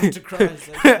 Shout- The Don't to Cry is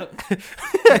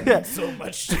like, so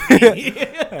much to me.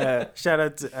 Shout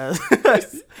out to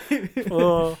us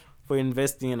for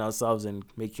investing in ourselves and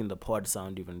making the pod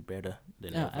sound even better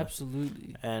than Yeah, ever.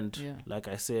 absolutely. And like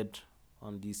I said,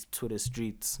 on these Twitter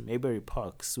streets, Mayberry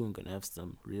Park soon gonna have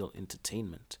some real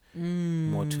entertainment.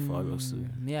 More to follow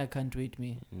soon. Me, I can't wait.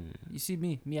 Me, you see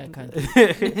me. Me, I can't.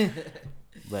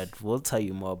 But we'll tell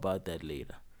you more about that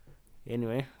later.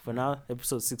 Anyway, for now,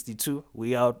 episode 62,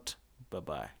 we out.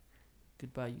 Bye-bye.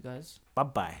 Goodbye, you guys.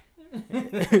 Bye-bye.